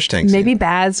Juliet fish tank scene. Maybe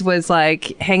Baz was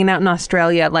like hanging out in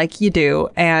Australia like you do,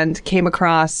 and came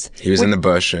across... He was in the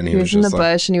bush, and he was in just the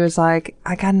bush, and he was like,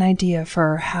 I got an idea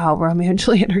for how Romeo and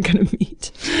Juliet are going to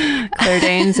meet. Claire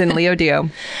Danes and Leo Dio.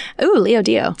 Ooh, Leo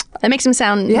Dio. That makes him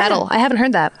sound metal. I haven't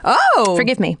heard that. Oh!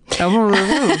 Forgive me.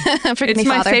 Forgive me,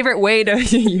 my favorite way to...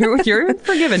 You're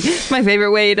forgiven. It's my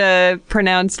favorite way to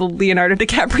pronounce Leonardo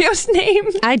DiCaprio's name.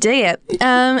 I dig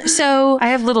it. So I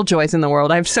have little joys in the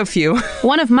world. I have so few.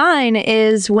 One of mine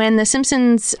is when The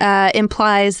Simpsons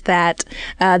implies that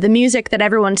the music that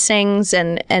everyone sings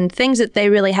and things that they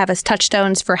really have as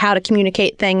touchstones for how to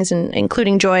communicate things, and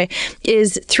including joy,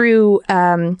 is through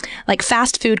like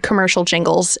fast food commercial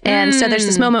jingles. And so there's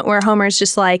this moment where Homer's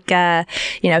just like,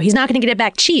 he's not going to get it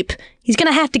back cheap. He's going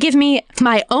to have to give me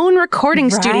my own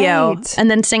recording studio. And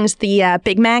then sings the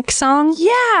Big Mac song.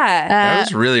 Yeah. That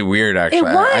was really weird, actually. It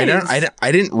was.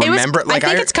 I didn't remember. I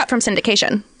think it's cut from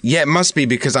syndication. Yeah, it must be,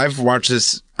 because I've watched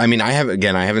this. I mean, I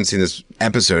haven't seen this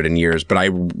episode in years, but I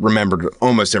remembered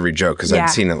almost every joke because I'd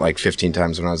seen it like 15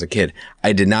 times when I was a kid.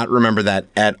 I did not remember that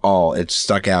at all. It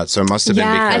stuck out. So it must have been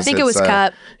because I think it was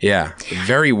cut. Yeah.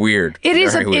 Very weird.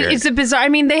 It's a bizarre. I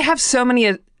mean, they have so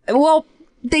many.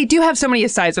 They do have so many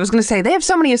asides. I was going to say, they have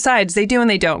so many asides. They do and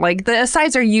they don't. Like, the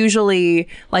asides are usually,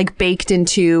 like, baked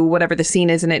into whatever the scene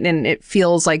is, and it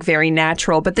feels, like, very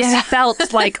natural. But this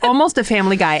felt like almost a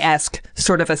Family Guy-esque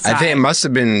sort of aside. I think it must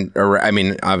have been,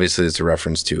 obviously it's a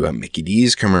reference to a Mickey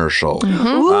D's commercial.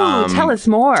 Ooh, tell us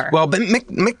more. Well, but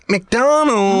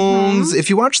McDonald's, if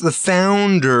you watch The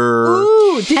Founder...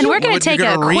 Ooh, and we're going to take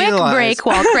a quick break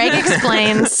while Craig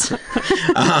explains.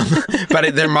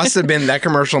 But there must have been, that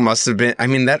commercial must have been...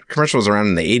 I mean, that commercial was around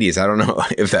in the 80s. I don't know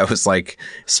if that was like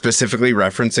specifically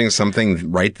referencing something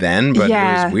right then, but it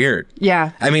was weird.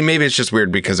 Yeah. I mean, maybe it's just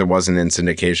weird because it wasn't in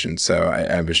syndication. So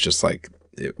I was just like,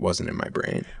 it wasn't in my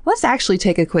brain. Let's actually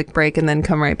take a quick break and then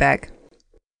come right back.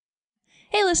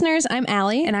 Hey listeners, I'm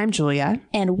Allie. And I'm Julia.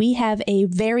 And we have a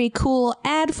very cool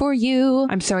ad for you.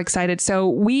 I'm so excited. So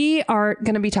we are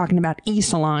going to be talking about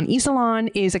eSalon. eSalon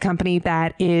is a company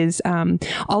that is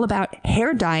all about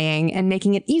hair dyeing and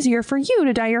making it easier for you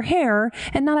to dye your hair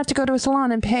and not have to go to a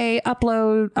salon and pay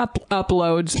upwards of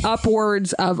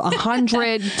 $100,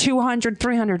 $200,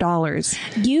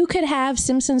 $300. You could have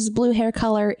Simpsons blue hair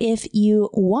color if you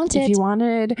wanted. If you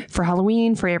wanted, for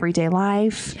Halloween, for everyday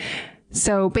life.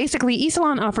 So basically,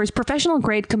 eSalon offers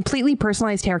professional-grade, completely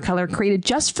personalized hair color created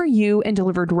just for you and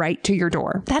delivered right to your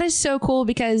door. That is so cool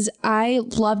because I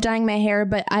love dyeing my hair,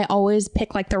 but I always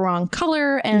pick like the wrong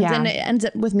color, and then it ends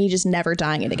up with me just never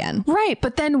dyeing it again. Right,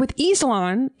 but then with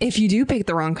eSalon, if you do pick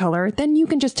the wrong color, then you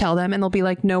can just tell them, and they'll be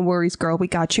like, "No worries, girl, we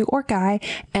got you," or guy,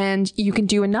 and you can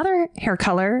do another hair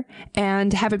color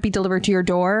and have it be delivered to your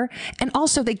door. And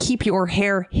also, they keep your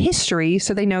hair history,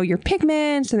 so they know your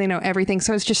pigments and they know everything.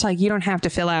 So it's just like you don't have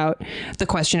to fill out the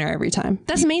questionnaire every time.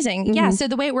 That's amazing. Mm-hmm. Yeah. So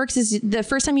the way it works is the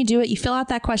first time you do it, you fill out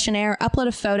that questionnaire, upload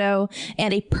a photo,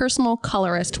 and a personal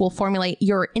colorist will formulate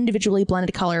your individually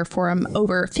blended color from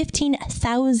over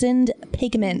 15,000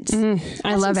 pigments.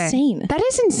 I love it. That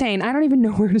is insane. I don't even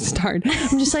know where to start.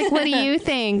 I'm just like, what do you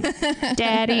think,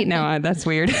 Daddy? No, that's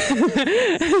weird.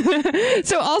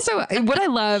 So also what I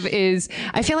love is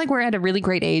I feel like we're at a really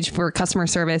great age for customer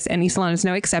service, and eSalon is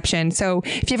no exception. So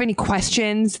if you have any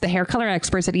questions, the hair color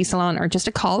experts at eSalon are just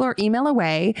a call or email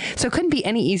away. So it couldn't be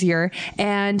any easier.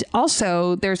 And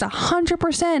also there's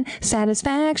 100%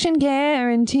 satisfaction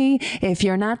guarantee. If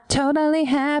you're not totally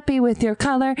happy with your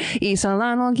color,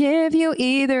 eSalon will give you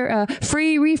either a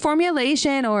free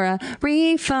reformulation or a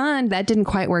refund. That didn't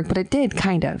quite work, but it did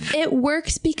kind of. It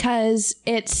works because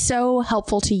it's so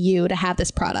helpful to you to have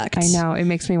this product. I know. It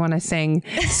makes me want to sing.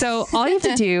 So all you have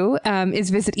to do is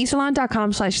visit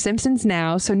eSalon.com/Simpsons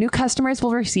now. So new customers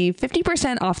will receive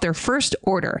 50% off their first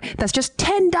order. That's just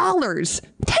 $10.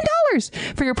 $10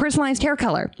 for your personalized hair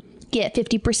color. Get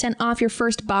 50% off your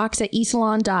first box at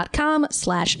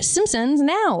eSalon.com/Simpsons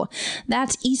now.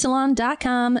 That's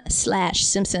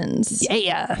eSalon.com/Simpsons.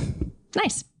 Yeah.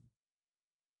 Nice.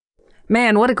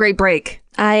 Man, what a great break.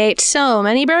 I ate so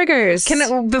many burgers.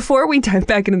 Before we dive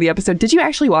back into the episode, did you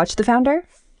actually watch The Founder?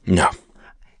 No.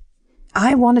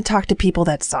 I want to talk to people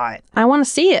that saw it. I want to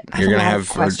see it. You're gonna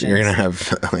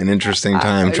have an interesting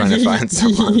time trying to find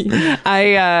someone.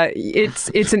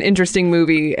 It's an interesting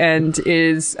movie and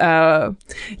is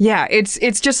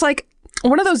it's just like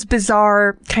one of those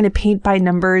bizarre kind of paint by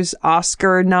numbers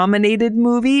Oscar nominated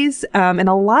movies, and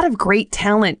a lot of great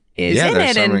talent is in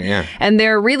it, and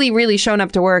they're really, really showing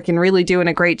up to work and really doing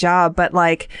a great job. But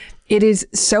like, it is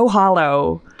so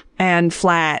hollow and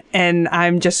flat, and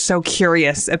I'm just so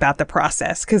curious about the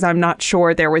process because I'm not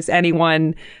sure there was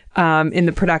anyone in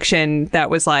the production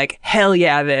that was like, hell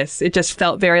yeah, this. It just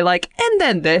felt very like, and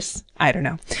then this. I don't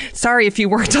know. Sorry if you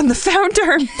worked on The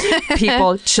Founder.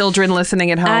 People, children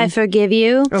listening at home. I forgive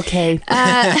you. Okay.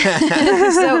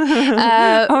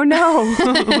 Oh no.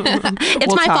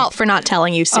 It's my fault for not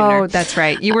telling you sooner. Oh, that's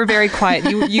right. You were very quiet.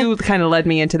 You kind of led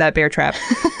me into that bear trap.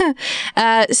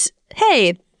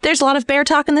 Hey, there's a lot of bear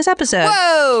talk in this episode.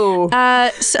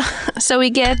 Whoa! So we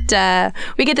get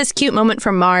this cute moment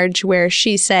from Marge where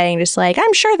she's saying just like,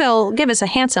 I'm sure they'll give us a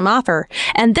handsome offer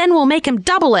and then we'll make him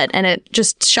double it. And it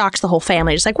just shocks the whole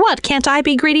family. Just like, what? Can't I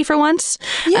be greedy for once?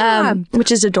 Yeah.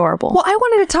 Which is adorable. Well, I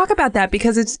wanted to talk about that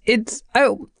because it's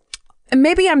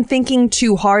maybe I'm thinking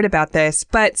too hard about this,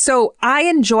 but so I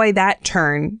enjoy that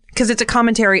turn because it's a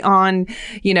commentary on,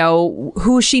 you know,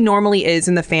 who she normally is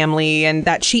in the family and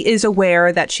that she is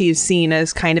aware that she is seen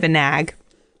as kind of a nag.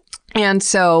 And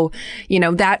so, you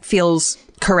know, that feels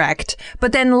correct.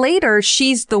 But then later,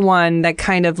 she's the one that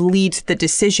kind of leads the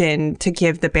decision to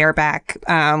give the bear back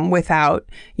without,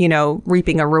 you know,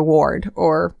 reaping a reward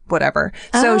or whatever.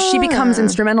 So she becomes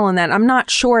instrumental in that. I'm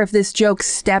not sure if this joke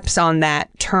steps on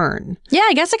that turn. Yeah,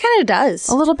 I guess it kind of does.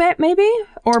 A little bit, maybe?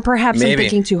 Or perhaps I'm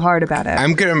thinking too hard about it.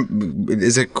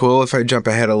 Is it cool if I jump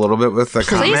ahead a little bit with the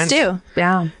comments? Please do.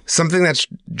 Yeah. Something that's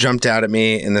jumped out at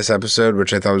me in this episode,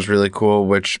 which I thought was really cool,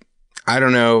 which I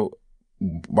don't know,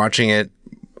 watching it,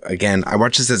 again, I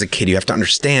watched this as a kid. You have to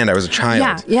understand, I was a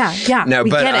child. Yeah. No, we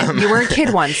get it. You were a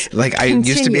kid once. Like, I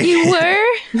used to be. You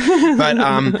were?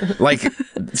 But, like,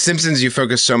 Simpsons, you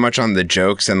focus so much on the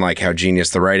jokes and, like, how genius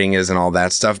the writing is and all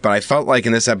that stuff. But I felt like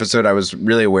in this episode, I was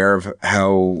really aware of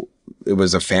how it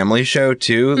was a family show,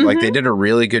 too. Mm-hmm. Like, they did a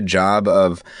really good job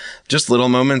of just little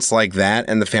moments like that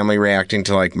and the family reacting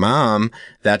to, like, Mom,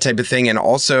 that type of thing. And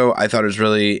also, I thought it was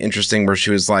really interesting where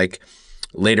she was like,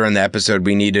 later in the episode,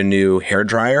 we need a new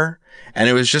hairdryer. And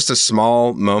it was just a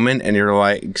small moment, and you're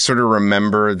like, sort of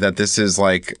remember that this is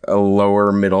like a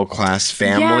lower middle class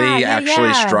family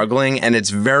actually struggling, and it's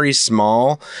very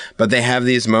small, but they have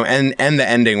these moments, and the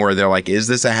ending where they're like, is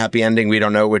this a happy ending? We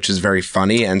don't know, which is very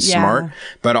funny and smart.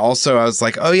 But also I was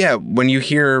like, oh yeah, when you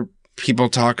hear people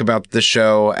talk about the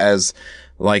show as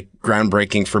like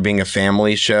groundbreaking for being a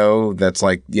family show that's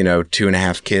like,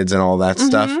 2.5 kids and all that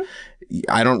stuff.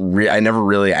 I never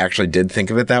really actually did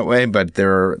think of it that way, but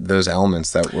there are those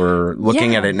elements that we're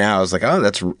looking at it now. I was like, oh,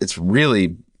 it's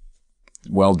really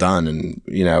well done. And,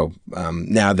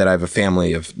 now that I have a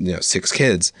family of, 6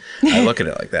 kids, I look at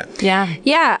it like that. Yeah.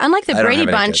 Yeah. Unlike the Brady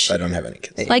Bunch. I don't have any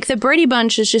kids. Like the Brady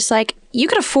Bunch is just like, you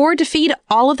could afford to feed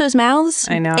all of those mouths.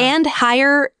 I know. And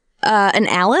hire an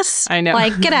Alice. I know.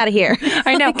 Like, get out of here.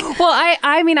 I know. Well,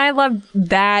 I mean, I love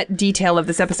that detail of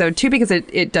this episode too, because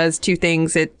it does 2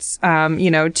 things. It's,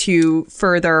 to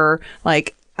further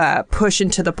like, push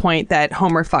into the point that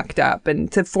Homer fucked up,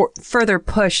 and to further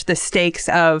push the stakes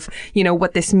of,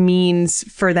 what this means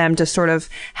for them to sort of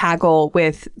haggle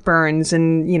with Burns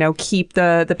and, keep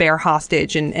the bear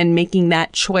hostage, and making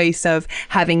that choice of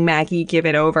having Maggie give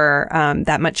it over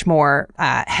that much more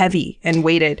heavy and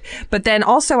weighted. But then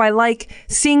also I like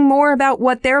seeing more about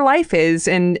what their life is,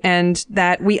 and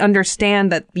that we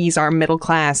understand that these are middle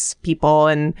class people,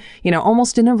 and,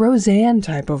 almost in a Roseanne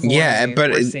type of way. Yeah,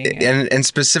 but and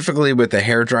specifically with the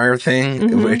hairdryer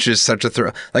thing, which is such a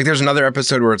thrill. Like, there's another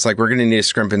episode where it's like, we're going to need to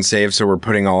scrimp and save, so we're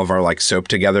putting all of our like soap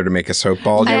together to make a soap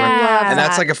ball. And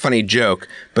that's like a funny joke.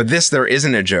 But there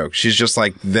isn't a joke. She's just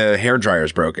like, the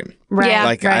hairdryer's broken. Right. Yeah,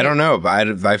 like, I don't know,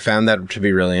 but I found that to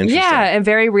be really interesting. Yeah, a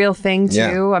very real thing too.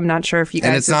 Yeah. I'm not sure if you guys.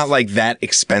 And it's not like that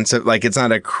expensive. Like, it's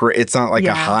not a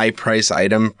high price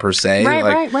item per se.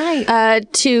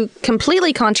 Right. To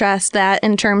completely contrast that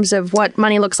in terms of what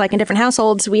money looks like in different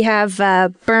households, we have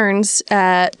Burns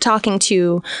talking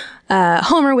to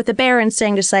Homer with the bear and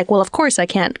saying just like, well, of course I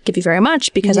can't give you very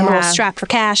much because I'm a little strapped for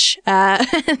cash.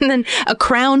 And then a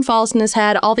crown falls in his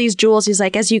head, all these jewels. He's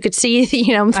like, as you could see,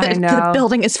 the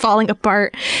building is falling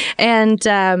apart. And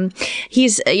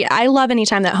I love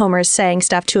anytime that Homer is saying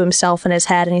stuff to himself in his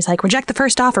head, and he's like, reject the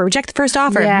first offer.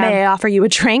 Yeah. May I offer you a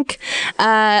drink?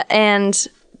 And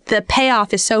the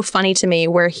payoff is so funny to me,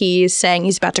 where he's saying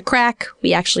he's about to crack.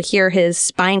 We actually hear his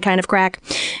spine kind of crack.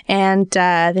 And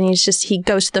then he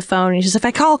goes to the phone and he's just, if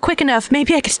I call quick enough,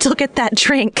 maybe I could still get that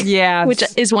drink. Yeah. Which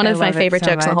is one of my favorite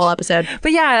jokes in the whole episode.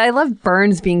 But yeah, I love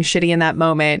Burns being shitty in that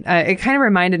moment. It kind of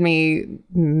reminded me,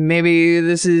 maybe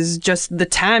this is just the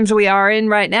times we are in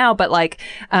right now, but like,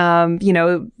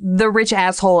 the rich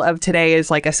asshole of today is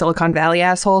like a Silicon Valley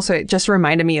asshole. So it just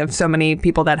reminded me of so many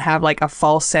people that have like a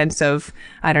false sense of,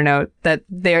 I don't know, that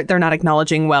they're not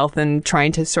acknowledging wealth and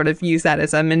trying to sort of use that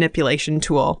as a manipulation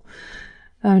tool.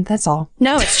 That's all.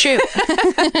 No, it's true.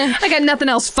 I got nothing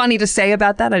else funny to say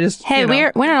about that.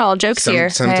 We're not all jokes here.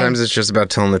 Sometimes it's just about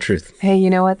telling the truth. Hey, you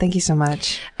know what? Thank you so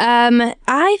much.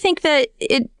 I think that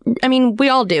we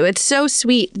all do. It's so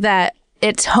sweet that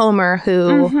it's Homer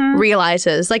who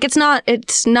realizes, like, it's not,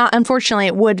 unfortunately,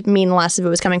 it would mean less if it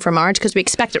was coming from Marge, because we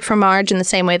expect it from Marge in the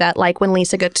same way that, like, when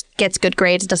Lisa gets good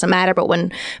grades, it doesn't matter, but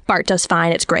when Bart does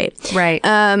fine, it's great. Right.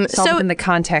 It's all in the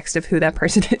context of who that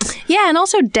person is. Yeah, and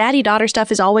also daddy-daughter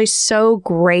stuff is always so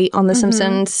great on The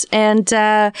Simpsons. And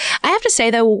I have to say,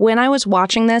 though, when I was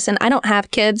watching this, and I don't have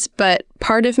kids, but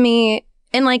part of me,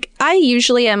 and, like, I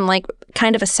usually am, like,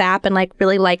 kind of a sap and, like,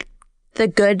 really, like, the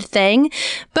good thing.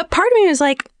 But part of me was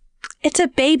like, it's a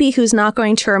baby who's not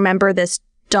going to remember this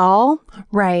doll.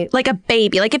 Right. Like a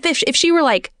baby. Like if she were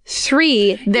like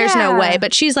 3, there's no way.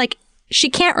 But she's like, she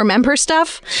can't remember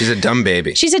stuff. She's a dumb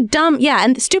baby. She's a dumb,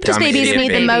 and the stupidest babies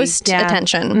need the most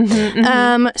attention.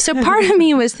 So part of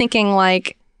me was thinking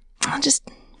like, I'll just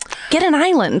get an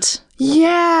island.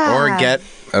 Yeah. Or get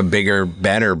a bigger,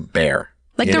 better bear.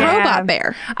 Like the robot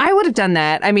bear. I would have done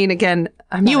that. I mean, again,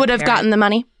 you would have gotten the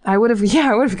money? I would have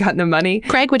gotten the money.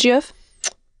 Craig, would you have?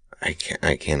 I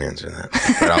can't answer that,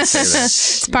 but I'll say that.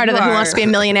 It's part of the Who Wants to Be a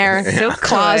Millionaire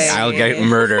clause. I'll get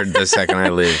murdered the second I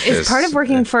leave. It's part of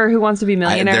working for Who Wants to Be a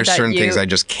Millionaire. There's certain things I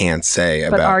just can't say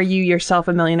about. But are you yourself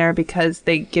a millionaire because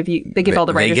they give all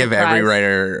the writers? They give every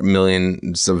writer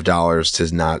millions of dollars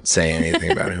to not say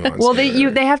anything about Who Wants to Be a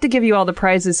Millionaire. They have to give you all the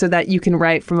prizes so that you can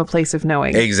write from a place of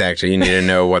knowing. Exactly. You need to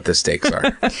know what the stakes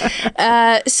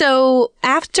are. So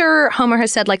after Homer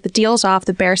has said, like, the deal's off,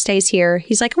 the bear stays here,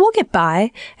 he's like, we'll get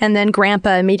by. And then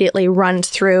Grandpa immediately runs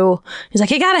through. He's like,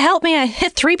 you gotta help me. I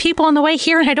hit 3 people on the way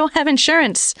here and I don't have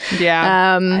insurance.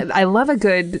 Yeah. I love a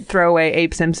good throwaway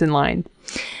Abe Simpson line.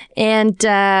 And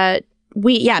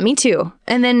me too.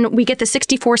 And then we get the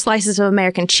 64 slices of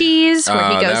American cheese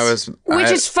where he goes,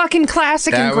 which is fucking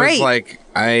classic and great.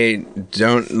 I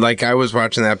was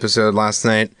watching the episode last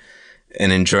night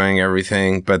and enjoying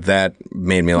everything, but that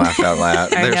made me laugh out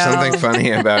loud. There's something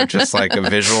funny about just like a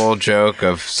visual joke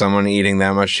of someone eating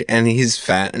that much, and he's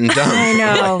fat and dumb. I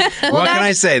know. What can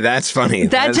I say? That's funny.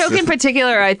 That joke in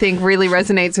particular, I think, really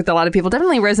resonates with a lot of people.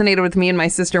 Definitely resonated with me and my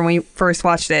sister when we first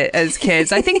watched it as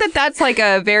kids. I think that's like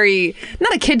a very,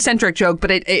 not a kid-centric joke, but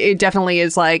it definitely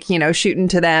is like, shooting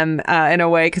to them in a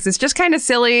way, because it's just kind of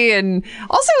silly, and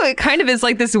also it kind of is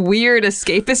like this weird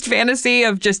escapist fantasy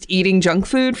of just eating junk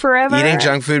food forever. Eating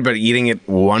junk food, but eating it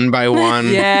one by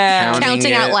one.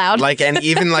 Counting out loud. And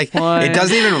even it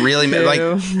doesn't even really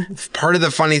part of the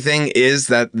funny thing is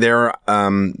that there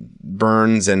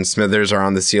Burns and Smithers are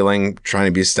on the ceiling trying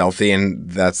to be stealthy, and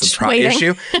that's the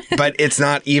issue. But it's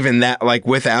not even that. Like,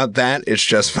 without that, it's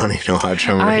just funny to watch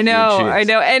him. I know.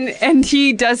 And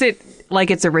he does it like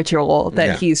it's a ritual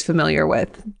that he's familiar with.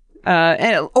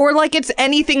 Or like it's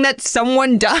anything that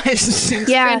someone does.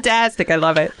 It's fantastic. I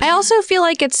love it. I also feel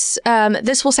like it's,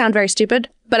 this will sound very stupid,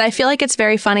 but I feel like it's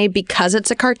very funny because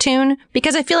it's a cartoon.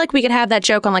 Because I feel like we could have that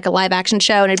joke on like a live action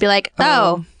show and it'd be like,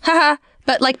 oh haha.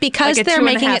 But like because like they're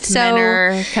making it so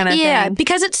kind of thing.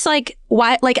 Because it's like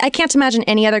why like I can't imagine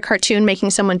any other cartoon making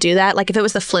someone do that. Like if it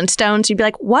was the Flintstones, you'd be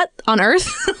like, what on earth?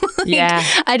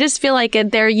 I just feel like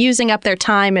they're using up their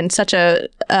time in such a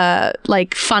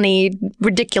like funny,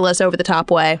 ridiculous, over the top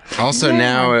way. Also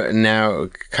now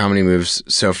comedy moves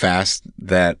so fast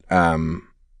that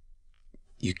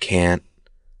you can't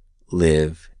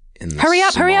live in the hurry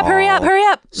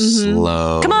up.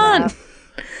 Slow. Come on.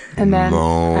 And then,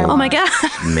 oh my God.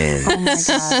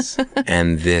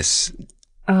 And this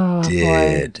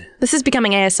did. Boy. This is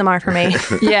becoming ASMR for me.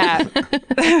 Yeah.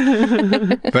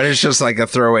 But it's just like a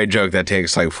throwaway joke that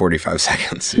takes like 45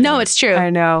 seconds. No, it's true. I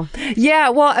know. Yeah,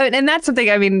 well, and that's something,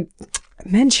 I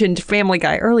mentioned Family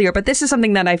Guy earlier, but this is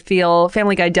something that I feel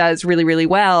Family Guy does really, really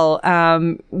well.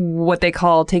 What they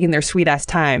call taking their sweet ass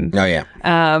time. Oh, yeah.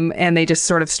 And they just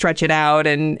sort of stretch it out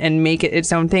and make it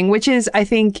its own thing, which is, I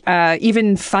think,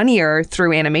 even funnier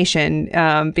through animation,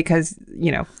 because,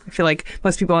 I feel like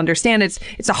most people understand it's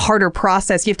a harder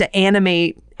process. You have to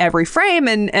animate every frame,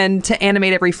 and to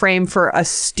animate every frame for a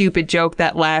stupid joke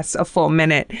that lasts a full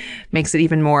minute makes it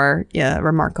even more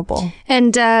remarkable.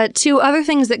 And two other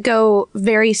things that go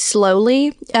very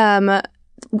slowly.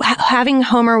 Having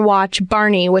Homer watch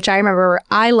Barney, which I remember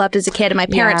I loved as a kid, and my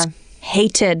parents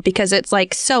hated because it's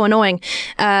like so annoying.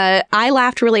 I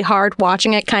laughed really hard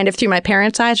watching it kind of through my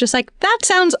parents' eyes, just like, that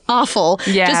sounds awful.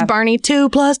 Yeah. Just Barney, 2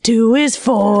 + 2 is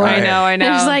 4. I know. And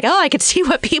it's like, I could see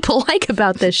what people like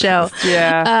about this show.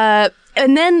 Yeah.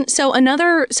 And then, so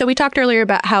we talked earlier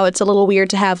about how it's a little weird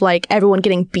to have like everyone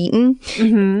getting beaten.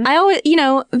 Mm-hmm. I always,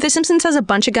 The Simpsons has a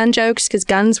bunch of gun jokes because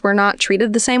guns were not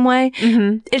treated the same way.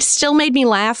 Mm-hmm. It still made me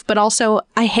laugh, but also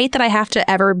I hate that I have to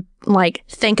ever like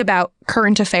think about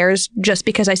current affairs just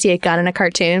because I see a gun in a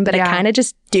cartoon, but I kind of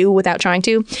just do without trying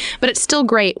to. But it's still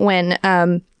great when,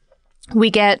 we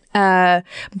get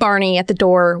Barney at the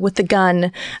door with the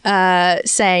gun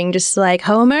saying just like,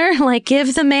 Homer, like,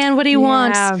 give the man what he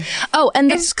wants. Oh, and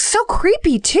it's so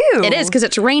creepy too. It is, because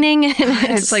it's raining. And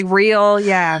it's like real.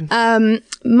 Yeah.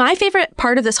 My favorite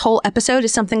part of this whole episode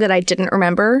is something that I didn't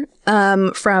remember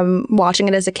from watching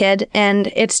it as a kid.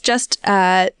 And it's just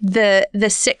the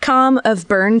sitcom of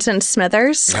Burns and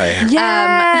Smithers. Oh, yeah.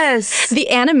 Yes.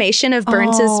 The animation of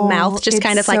Burns's mouth just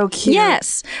kind of so like, cute.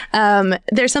 Yes.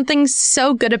 There's something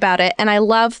so good about it, and I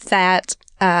love that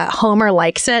Homer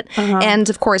likes it.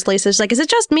 And of course Lisa's like, is it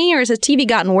just me or has his TV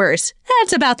gotten worse?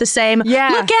 It's about the same. Yeah.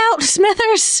 Look out,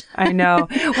 Smithers. I know.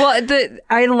 Well,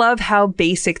 I love how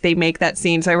basic they make that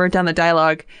scene. So I wrote down the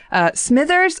dialogue.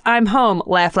 Smithers, I'm home.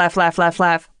 Laugh, laugh, laugh, laugh,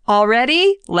 laugh.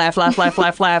 Already? Laugh, laugh, laugh,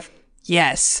 laugh, laugh.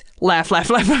 Yes. Laugh, laugh,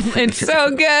 laugh, laugh. It's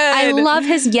so good. I love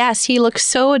his yes. He looks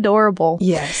so adorable.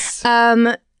 Yes.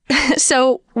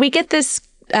 So we get this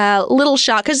little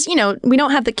shot, because, we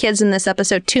don't have the kids in this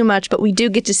episode too much, but we do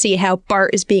get to see how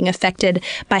Bart is being affected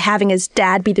by having his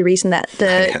dad be the reason that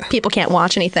the people can't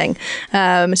watch anything.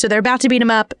 So they're about to beat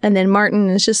him up, and then Martin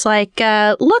is just like,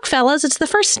 look, fellas, it's the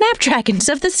first Snapdragons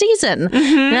of the season.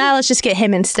 Now let's just get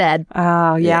him instead.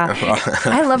 Oh, yeah.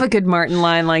 I love a good Martin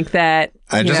line like that.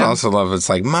 I just also love it's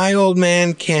like, my old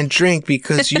man can't drink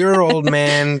because your old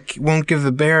man won't give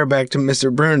the bear back to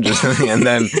Mr. Burns or something. And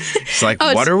then it's like,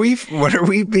 what are we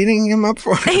beating him up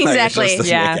for? Exactly.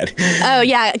 Oh,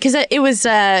 yeah. Because it was,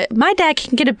 my dad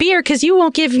can get a beer because you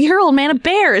won't give your old man a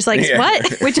bear. It's like,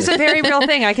 what? Which is a very real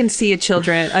thing. I can see a child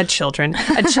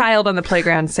on the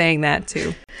playground saying that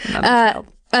to another child.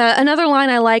 Another line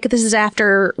I like, this is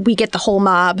after we get the whole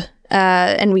mob.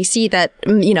 And we see that,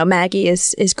 Maggie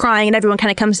is crying and everyone kind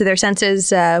of comes to their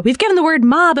senses. We've given the word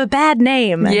mob a bad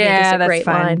name. Yeah, that's great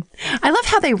fun. line. I love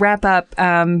how they wrap up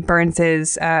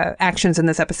Burns's actions in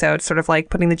this episode, sort of like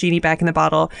putting the genie back in the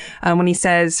bottle when he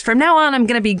says, "From now on, I'm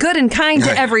going to be good and kind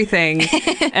to everything."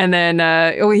 And then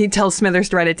he tells Smithers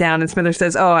to write it down, and Smithers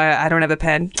says, "Oh, I don't have a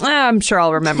pen. I'm sure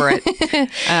I'll remember it,"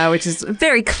 which is a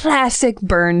very classic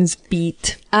Burns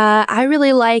beat. I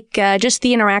really like just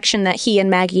the interaction that he and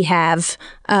Maggie have.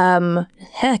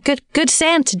 Good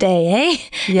sand today, eh?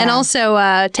 Yeah. And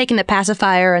also taking the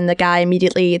pacifier and the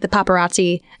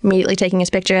paparazzi immediately taking his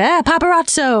picture.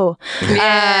 Paparazzo!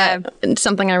 Yeah.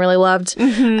 Something I really loved.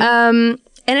 And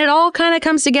it all kind of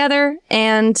comes together,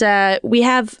 and we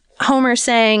have Homer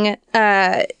saying,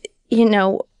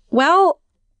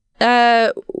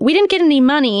 we didn't get any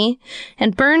money,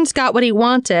 and Burns got what he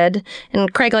wanted.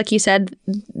 And Craig, like you said,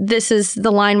 this is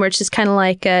the line where it's just kind of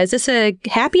like, is this a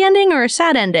happy ending or a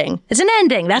sad ending? It's an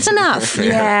ending. That's enough.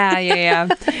 Yeah. Yeah,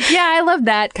 I love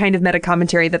that kind of meta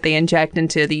commentary that they inject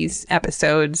into these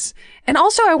episodes. And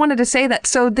also, I wanted to say that,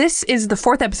 so this is the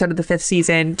 4th episode of the 5th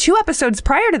season. 2 episodes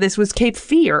prior to this was Cape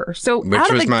Fear. So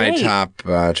which was my top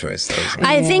choice.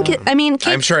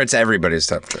 I'm sure it's everybody's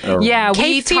top. Yeah, we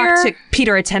Cape Fear, talked to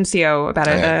Peter Atencio about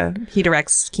a Heater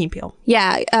X Keen Peel.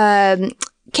 Yeah,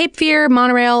 Cape Fear,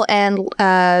 Monorail, and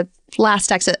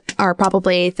Last Exit are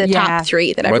probably the top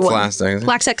 3 that everyone. What's Last Exit?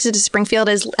 Last Exit to Springfield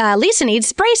is Lisa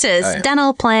needs braces,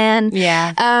 dental plan.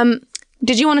 Yeah.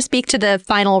 Did you want to speak to the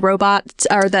final robot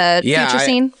or the future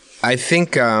scene? I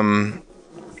think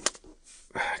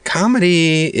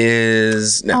comedy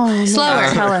is slower.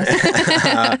 Tell us.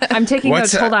 I'm taking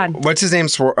notes. Hold on. What's his name?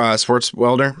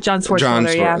 Swartzwelder? John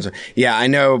Swartzwelder. Yeah, I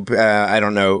know. I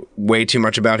don't know way too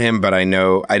much about him, but I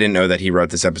didn't know that he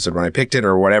wrote this episode when I picked it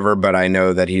or whatever. But I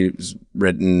know that he's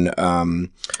written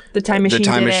The Time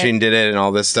Machine did it and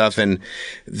all this stuff. And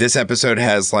this episode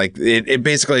has it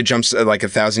basically jumps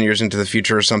 1,000 years into the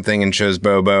future or something and shows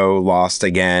Bobo lost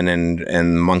again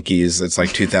and monkeys. It's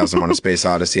like 2001: A Space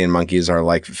Odyssey, and monkeys are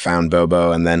found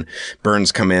Bobo, and then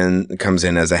Burns comes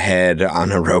in as a head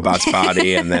on a robot's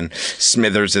body, and then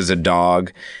Smithers is a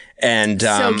dog. And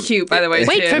so cute, by the way.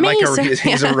 Wait for me.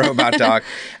 He's a robot dog.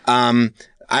 I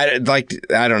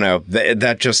don't know.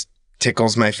 That just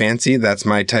tickles my fancy. That's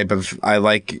my type of. I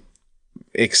like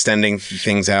extending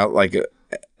things out.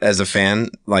 As a fan,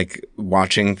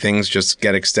 watching things just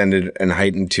get extended and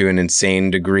heightened to an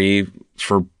insane degree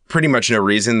for pretty much no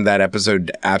reason. That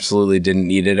episode absolutely didn't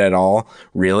need it at all,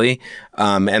 really.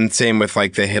 And same with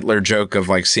the Hitler joke of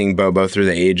seeing Bobo through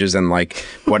the ages and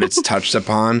what it's touched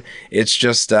upon. It's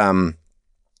just, I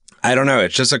don't know.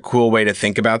 It's just a cool way to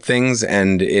think about things.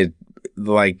 And it,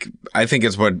 I think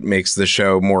it's what makes the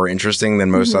show more interesting than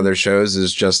most other shows,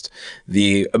 is just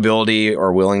the ability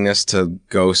or willingness to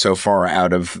go so far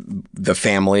out of the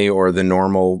family or the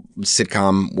normal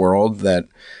sitcom world that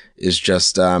is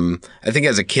just, I think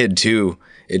as a kid too,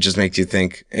 it just makes you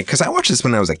think, because I watched this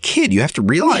when I was a kid. You have to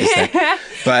realize that.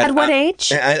 But at what age?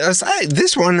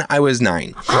 This one, I was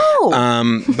 9.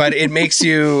 Oh. But it makes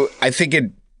you, I think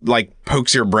it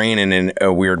pokes your brain in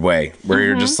a weird way where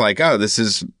you're just oh, this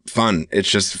is fun. It's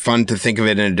just fun to think of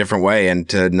it in a different way and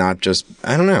to not just,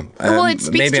 I don't know. Well, it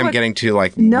speaks maybe to I'm getting too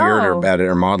weird about it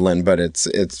or maudlin, but it's.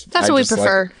 That's what we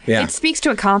prefer. Yeah. It speaks to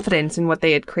a confidence in what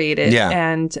they had created. Yeah.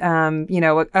 And,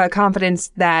 a confidence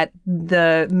that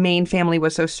the main family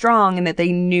was so strong and that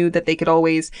they knew that they could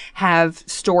always have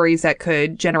stories that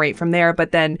could generate from there.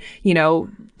 But then,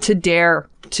 to dare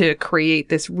to create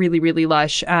this really, really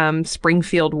lush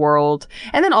Springfield world.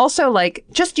 And then also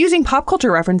just using pop culture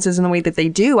references in the way that they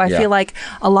do. I feel like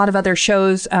a lot of other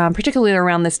shows, particularly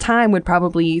around this time, would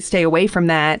probably stay away from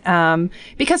that.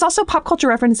 Because also pop culture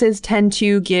references tend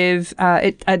to give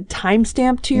a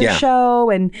timestamp to your show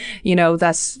and,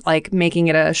 thus making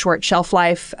it a short shelf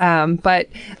life. But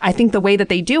I think the way that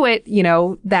they do it,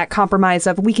 that compromise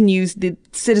of we can use the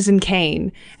Citizen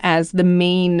Kane as the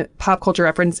main pop culture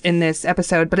reference in this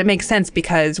episode. But it makes sense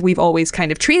because we've always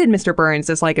kind of treated Mr. Burns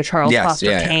as a Charles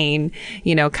Foster Kane,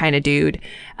 kind of dude.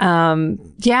 And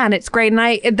it's great.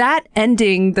 And that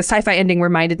ending, the sci-fi ending,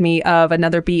 reminded me of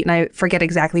another beat, and I forget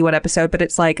exactly what episode, but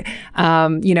it's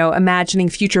imagining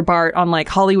future Bart on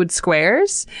Hollywood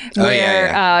Squares,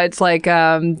 where it's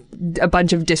a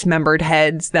bunch of dismembered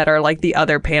heads that are like the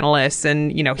other panelists,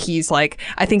 and he's like,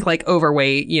 I think like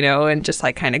overweight, and just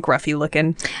like kind of gruffy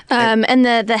looking. And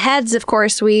the heads, of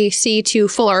course, we see to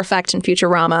fuller effect in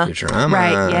Futurama.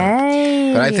 Right?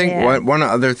 Yay! But I think one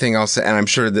other thing I'll say, and I'm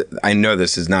sure that I know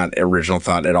this is not original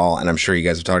thought at all, and I'm sure you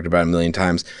guys have talked about it a million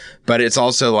times. But it's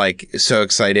also like so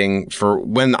exciting for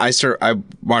when I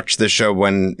watched this show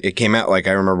when it came out. Like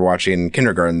I remember watching it in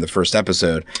kindergarten, the first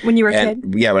episode. When you were a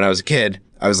kid? Yeah, when I was a kid.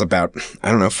 I was about,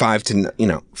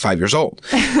 5 years old.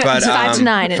 But 5 to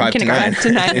 9 in kindergarten. 5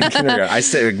 to 9 in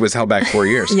kindergarten. I was held back 4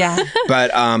 years. Yeah.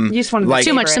 But you just wanted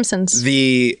too much Simpsons.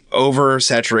 The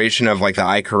oversaturation of like the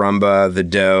I Carumba, the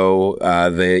Dough,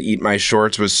 the Eat My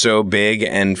Shorts was so big,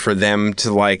 and for them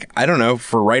to like, I don't know,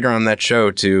 for a writer on that show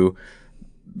to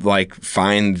like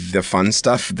find the fun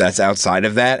stuff that's outside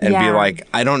of that and be like,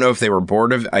 I don't know if they were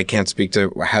bored of it. I can't speak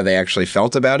to how they actually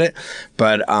felt about it,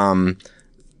 but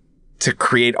to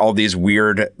create all these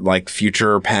weird, like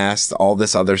future, past, all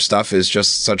this other stuff is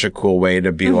just such a cool way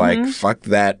to be like, fuck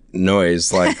that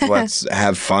noise. Like, let's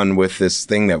have fun with this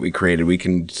thing that we created. We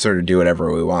can sort of do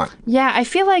whatever we want. Yeah, I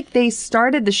feel like they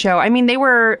started the show. I mean, they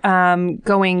were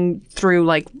going through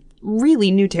like really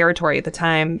new territory at the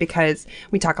time, because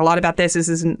we talk a lot about this. This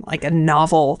isn't like a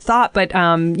novel thought, but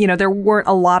there weren't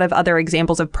a lot of other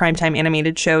examples of primetime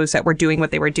animated shows that were doing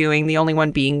what they were doing. The only one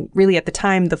being really at the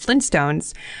time the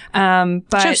Flintstones.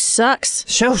 But show sucks.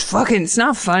 Show's fucking. It's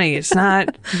not funny. It's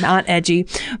not edgy.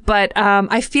 But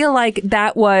I feel like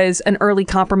that was an early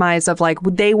compromise of like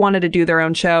they wanted to do their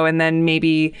own show, and then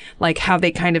maybe like how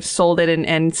they kind of sold it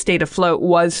and stayed afloat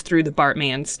was through the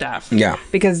Bartman stuff. Yeah,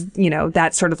 because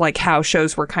that's sort of like how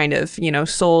shows were kind of,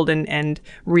 sold and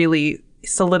really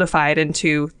solidified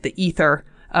into the ether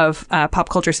of pop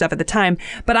culture stuff at the time.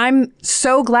 But I'm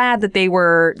so glad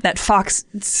that Fox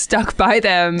stuck by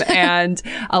them and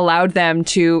allowed them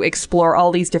to explore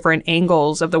all these different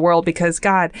angles of the world, because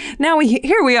God, now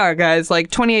here we are, guys,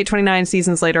 like 28, 29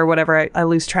 seasons later, whatever, I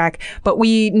lose track. But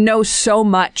we know so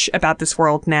much about this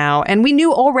world now, and we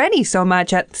knew already so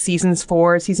much at seasons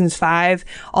 4, seasons 5,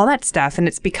 all that stuff. And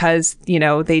it's because,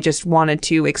 they just wanted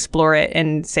to explore it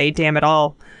and say, damn it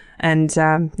all. And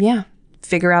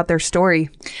figure out their story.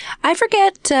 I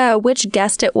forget which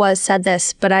guest it was said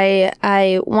this, but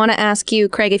I want to ask you,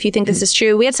 Craig, if you think this is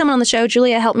true. We had someone on the show,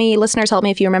 Julia, listeners help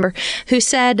me if you remember, who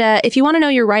said, if you want to know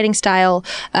your writing style,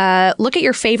 look at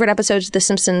your favorite episodes of The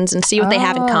Simpsons and see what they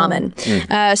have in common.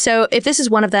 So if this is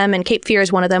one of them and Cape Fear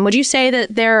is one of them, would you say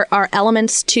that there are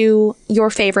elements to your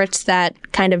favorites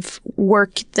that kind of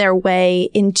work their way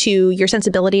into your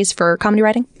sensibilities for comedy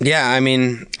writing? Yeah, I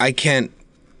mean, I can't.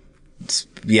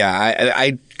 Yeah,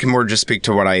 I can more just speak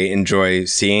to what I enjoy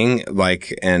seeing,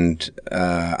 like, and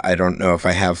I don't know if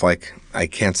I have, like, I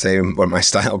can't say what my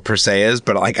style per se is,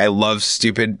 but, like, I love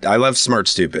smart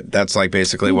stupid. That's, like,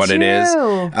 basically what it is.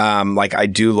 Like, I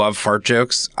do love fart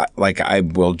jokes. I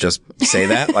will just say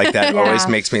that. Like, that always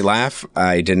makes me laugh.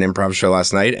 I did an improv show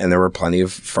last night, and there were plenty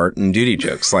of fart and duty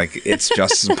jokes. Like, it's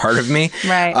just part of me.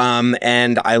 Right.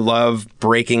 And I love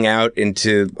breaking out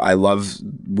I love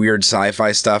weird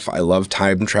sci-fi stuff. I love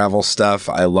time travel stuff.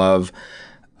 I love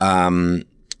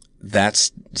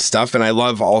that stuff. And I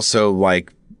love also,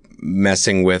 like,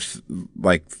 messing with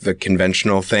like the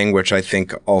conventional thing, which I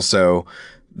think also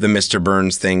the Mr.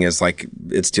 Burns thing is like,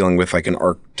 it's dealing with like an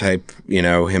archetype,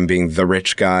 him being the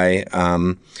rich guy.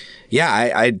 I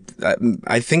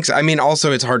think so. I mean,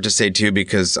 also it's hard to say too,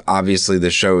 because obviously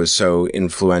the show is so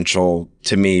influential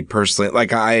to me personally.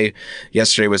 Like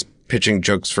yesterday was pitching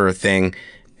jokes for a thing,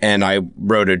 and I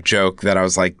wrote a joke that I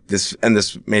was like, this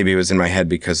maybe it was in my head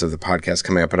because of the podcast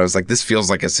coming up, but I was like, this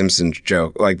feels like a Simpsons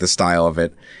joke, like the style of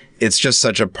it. It's just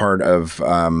such a part of,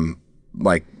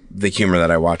 like the humor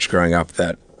that I watched growing up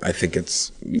that I think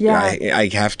it's, I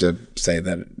have to say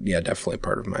that, definitely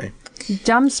part of my.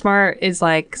 Dumb smart is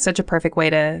like such a perfect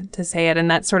way to say it. And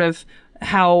that's sort of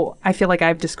how I feel like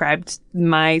I've described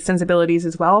my sensibilities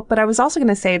as well. But I was also going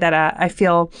to say that I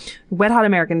feel Wet Hot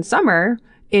American Summer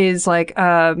is like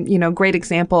great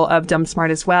example of dumb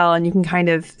smart as well, and you can kind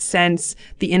of sense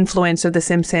the influence of The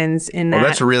Simpsons in that. Well,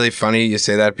 that's really funny you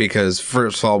say that, because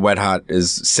first of all, Wet Hot is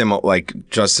similar, like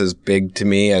just as big to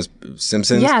me as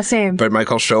Simpsons. Yeah, same. But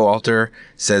Michael Showalter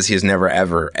says he's never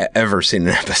ever seen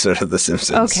an episode of The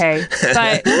Simpsons. Okay,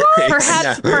 but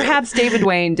perhaps David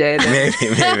Wayne did. Maybe.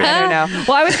 I don't know.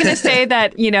 Well, I was going to say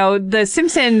that The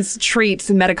Simpsons treats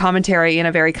meta commentary in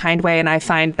a very kind way, and I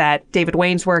find that David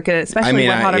Wayne's work, especially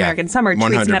when Hot American Summer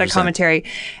treats 100%. meta commentary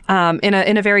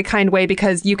in a very kind way,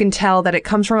 because you can tell that it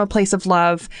comes from a place of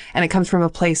love and it comes from a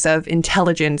place of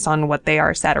intelligence on what they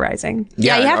are satirizing.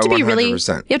 Yeah, you have to be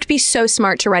 100%. you have to be so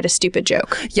smart to write a stupid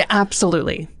joke. Yeah,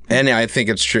 absolutely. And I think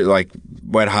it's true. Like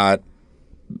Wet Hot,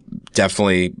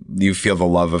 definitely you feel the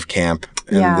love of camp,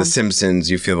 and The Simpsons,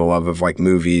 you feel the love of like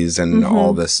movies and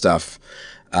all this stuff.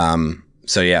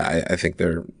 So yeah, I think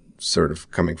they're sort of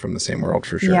coming from the same world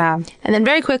for sure. Yeah. And then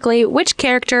very quickly, which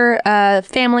character,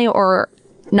 family or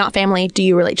not family, do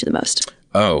you relate to the most?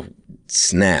 Oh,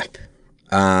 snap.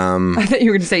 I thought you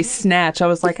were going to say Snatch. I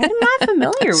was like, I'm not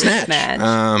familiar with Snatch.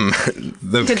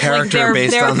 The It's character like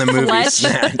based their on the movie flesh.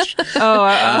 Snatch.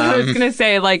 I was going to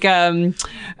say like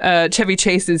Chevy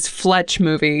Chase's Fletch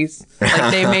movies.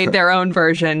 Like they made their own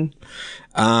version.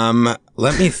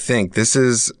 Let me think.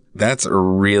 That's a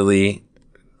really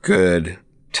good,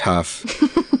 tough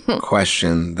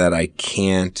question that I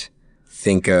can't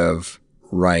think of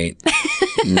right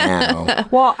now.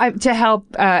 Well, to help,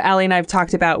 Allie and I have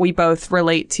talked about, we both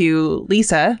relate to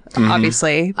Lisa,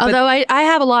 obviously. Although I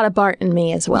have a lot of Bart in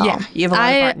me as well. Yeah, you have a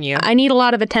lot of Bart in you. I need a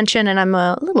lot of attention, and I'm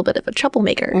a little bit of a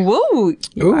troublemaker. Woo!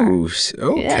 Ooh,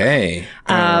 okay.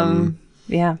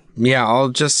 Yeah. Yeah, I'll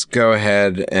just go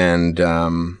ahead and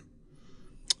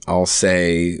I'll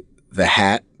say the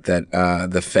hat that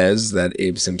the fez that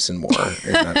Abe Simpson wore.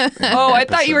 I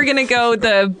thought you were gonna go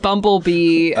the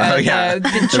bumblebee,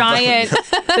 the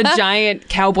giant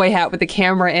cowboy hat with the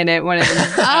camera in it.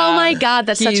 Oh my God,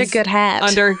 that's such a good hat.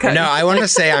 Undercut. No, I want to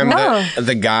say I'm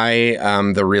the guy,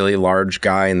 the really large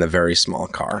guy in the very small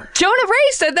car. Jonah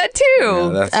Ray said that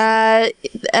too. Yeah,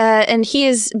 and he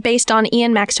is based on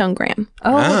Ian Maxtone Graham.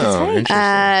 Oh, that's right.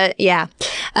 interesting. Yeah.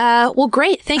 Well,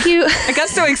 great. Thank you. I got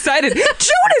so excited.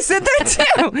 Jonah said that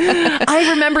too. I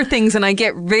remember things and I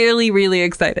get really, really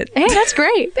excited. Hey, that's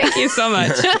great. Thank you so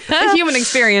much. The human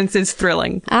experience is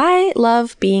thrilling. I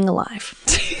love being alive.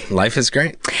 Life is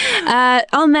great.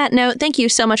 On that note, thank you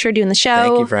so much for doing the show.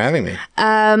 Thank you for having me.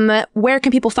 Where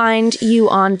can people find you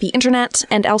on the internet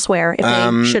and elsewhere if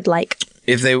they should like?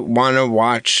 If they want to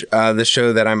watch the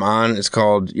show that I'm on, it's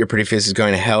called Your Pretty Face is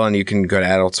Going to Hell, and you can go to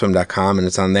adultswim.com and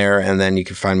it's on there. And then you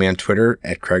can find me on Twitter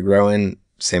at Craig Rowan.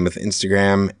 Same with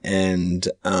Instagram, and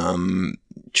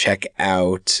check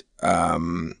out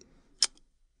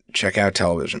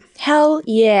television. Hell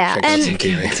yeah. Check out And some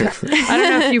TV. I don't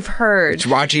know if you've heard.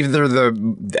 Watch either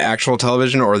the actual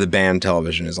television or the band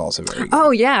television is also very good. Oh,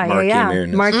 yeah, Marquee Moon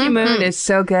is- Marquee Moon is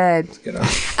so good.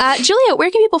 Julia, where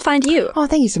can people find you? Oh,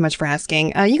 thank you so much for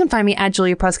asking. You can find me at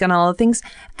Julia Pruska on all the things.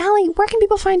 Allie, where can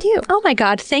people find you? Oh my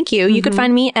God, thank you. You could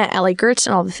find me at Allie Gertz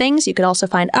and all the things. You could also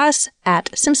find us at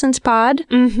Simpsons Pod.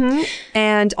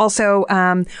 And also,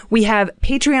 we have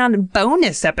Patreon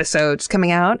bonus episodes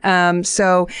coming out.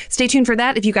 So stay tuned for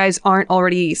that. If you guys aren't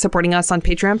already supporting us on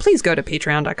Patreon, please go to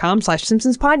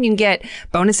patreon.com/SimpsonsPod. You can get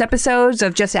bonus episodes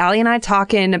of just Allie and I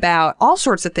talking about all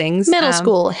sorts of things. Middle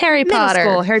school, Harry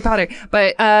Potter.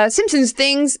 But Simpsons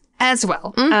things as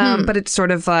well. But it's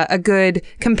sort of a good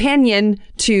companion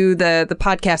to the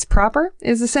podcast proper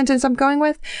is the sentence I'm going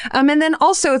with. And then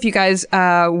also, if you guys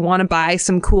want to buy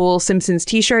some cool Simpsons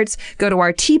t-shirts, go to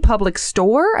our TeePublic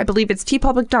store. I believe it's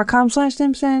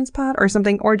tpublic.com/SimpsonsPod or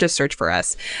something, or just search for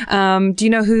us. Do you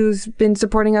know who's been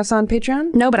supporting us on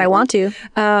Patreon? No, but I want to.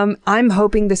 I'm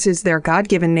hoping this is their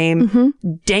God-given name,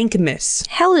 Dankmas.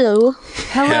 Hello.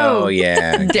 Hell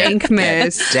yeah.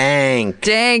 Dankmas. Dank.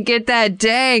 Dank, get that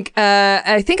dank.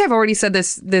 I think I've already said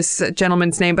this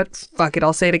gentleman's name, but fuck it,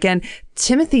 I'll say it again.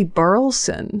 Timothy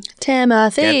Burleson.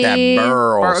 Timothy. Get that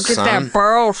burl, Get son. that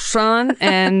burl, son.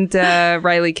 And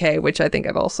Riley K, which I think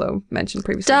I've also mentioned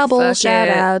previously. Double Fuck shout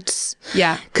it. outs.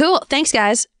 Yeah. Cool. Thanks,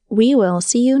 guys. We will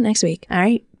see you next week. All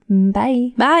right.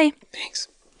 Bye. Bye. Thanks.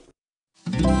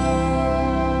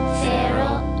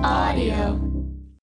 Feral Audio.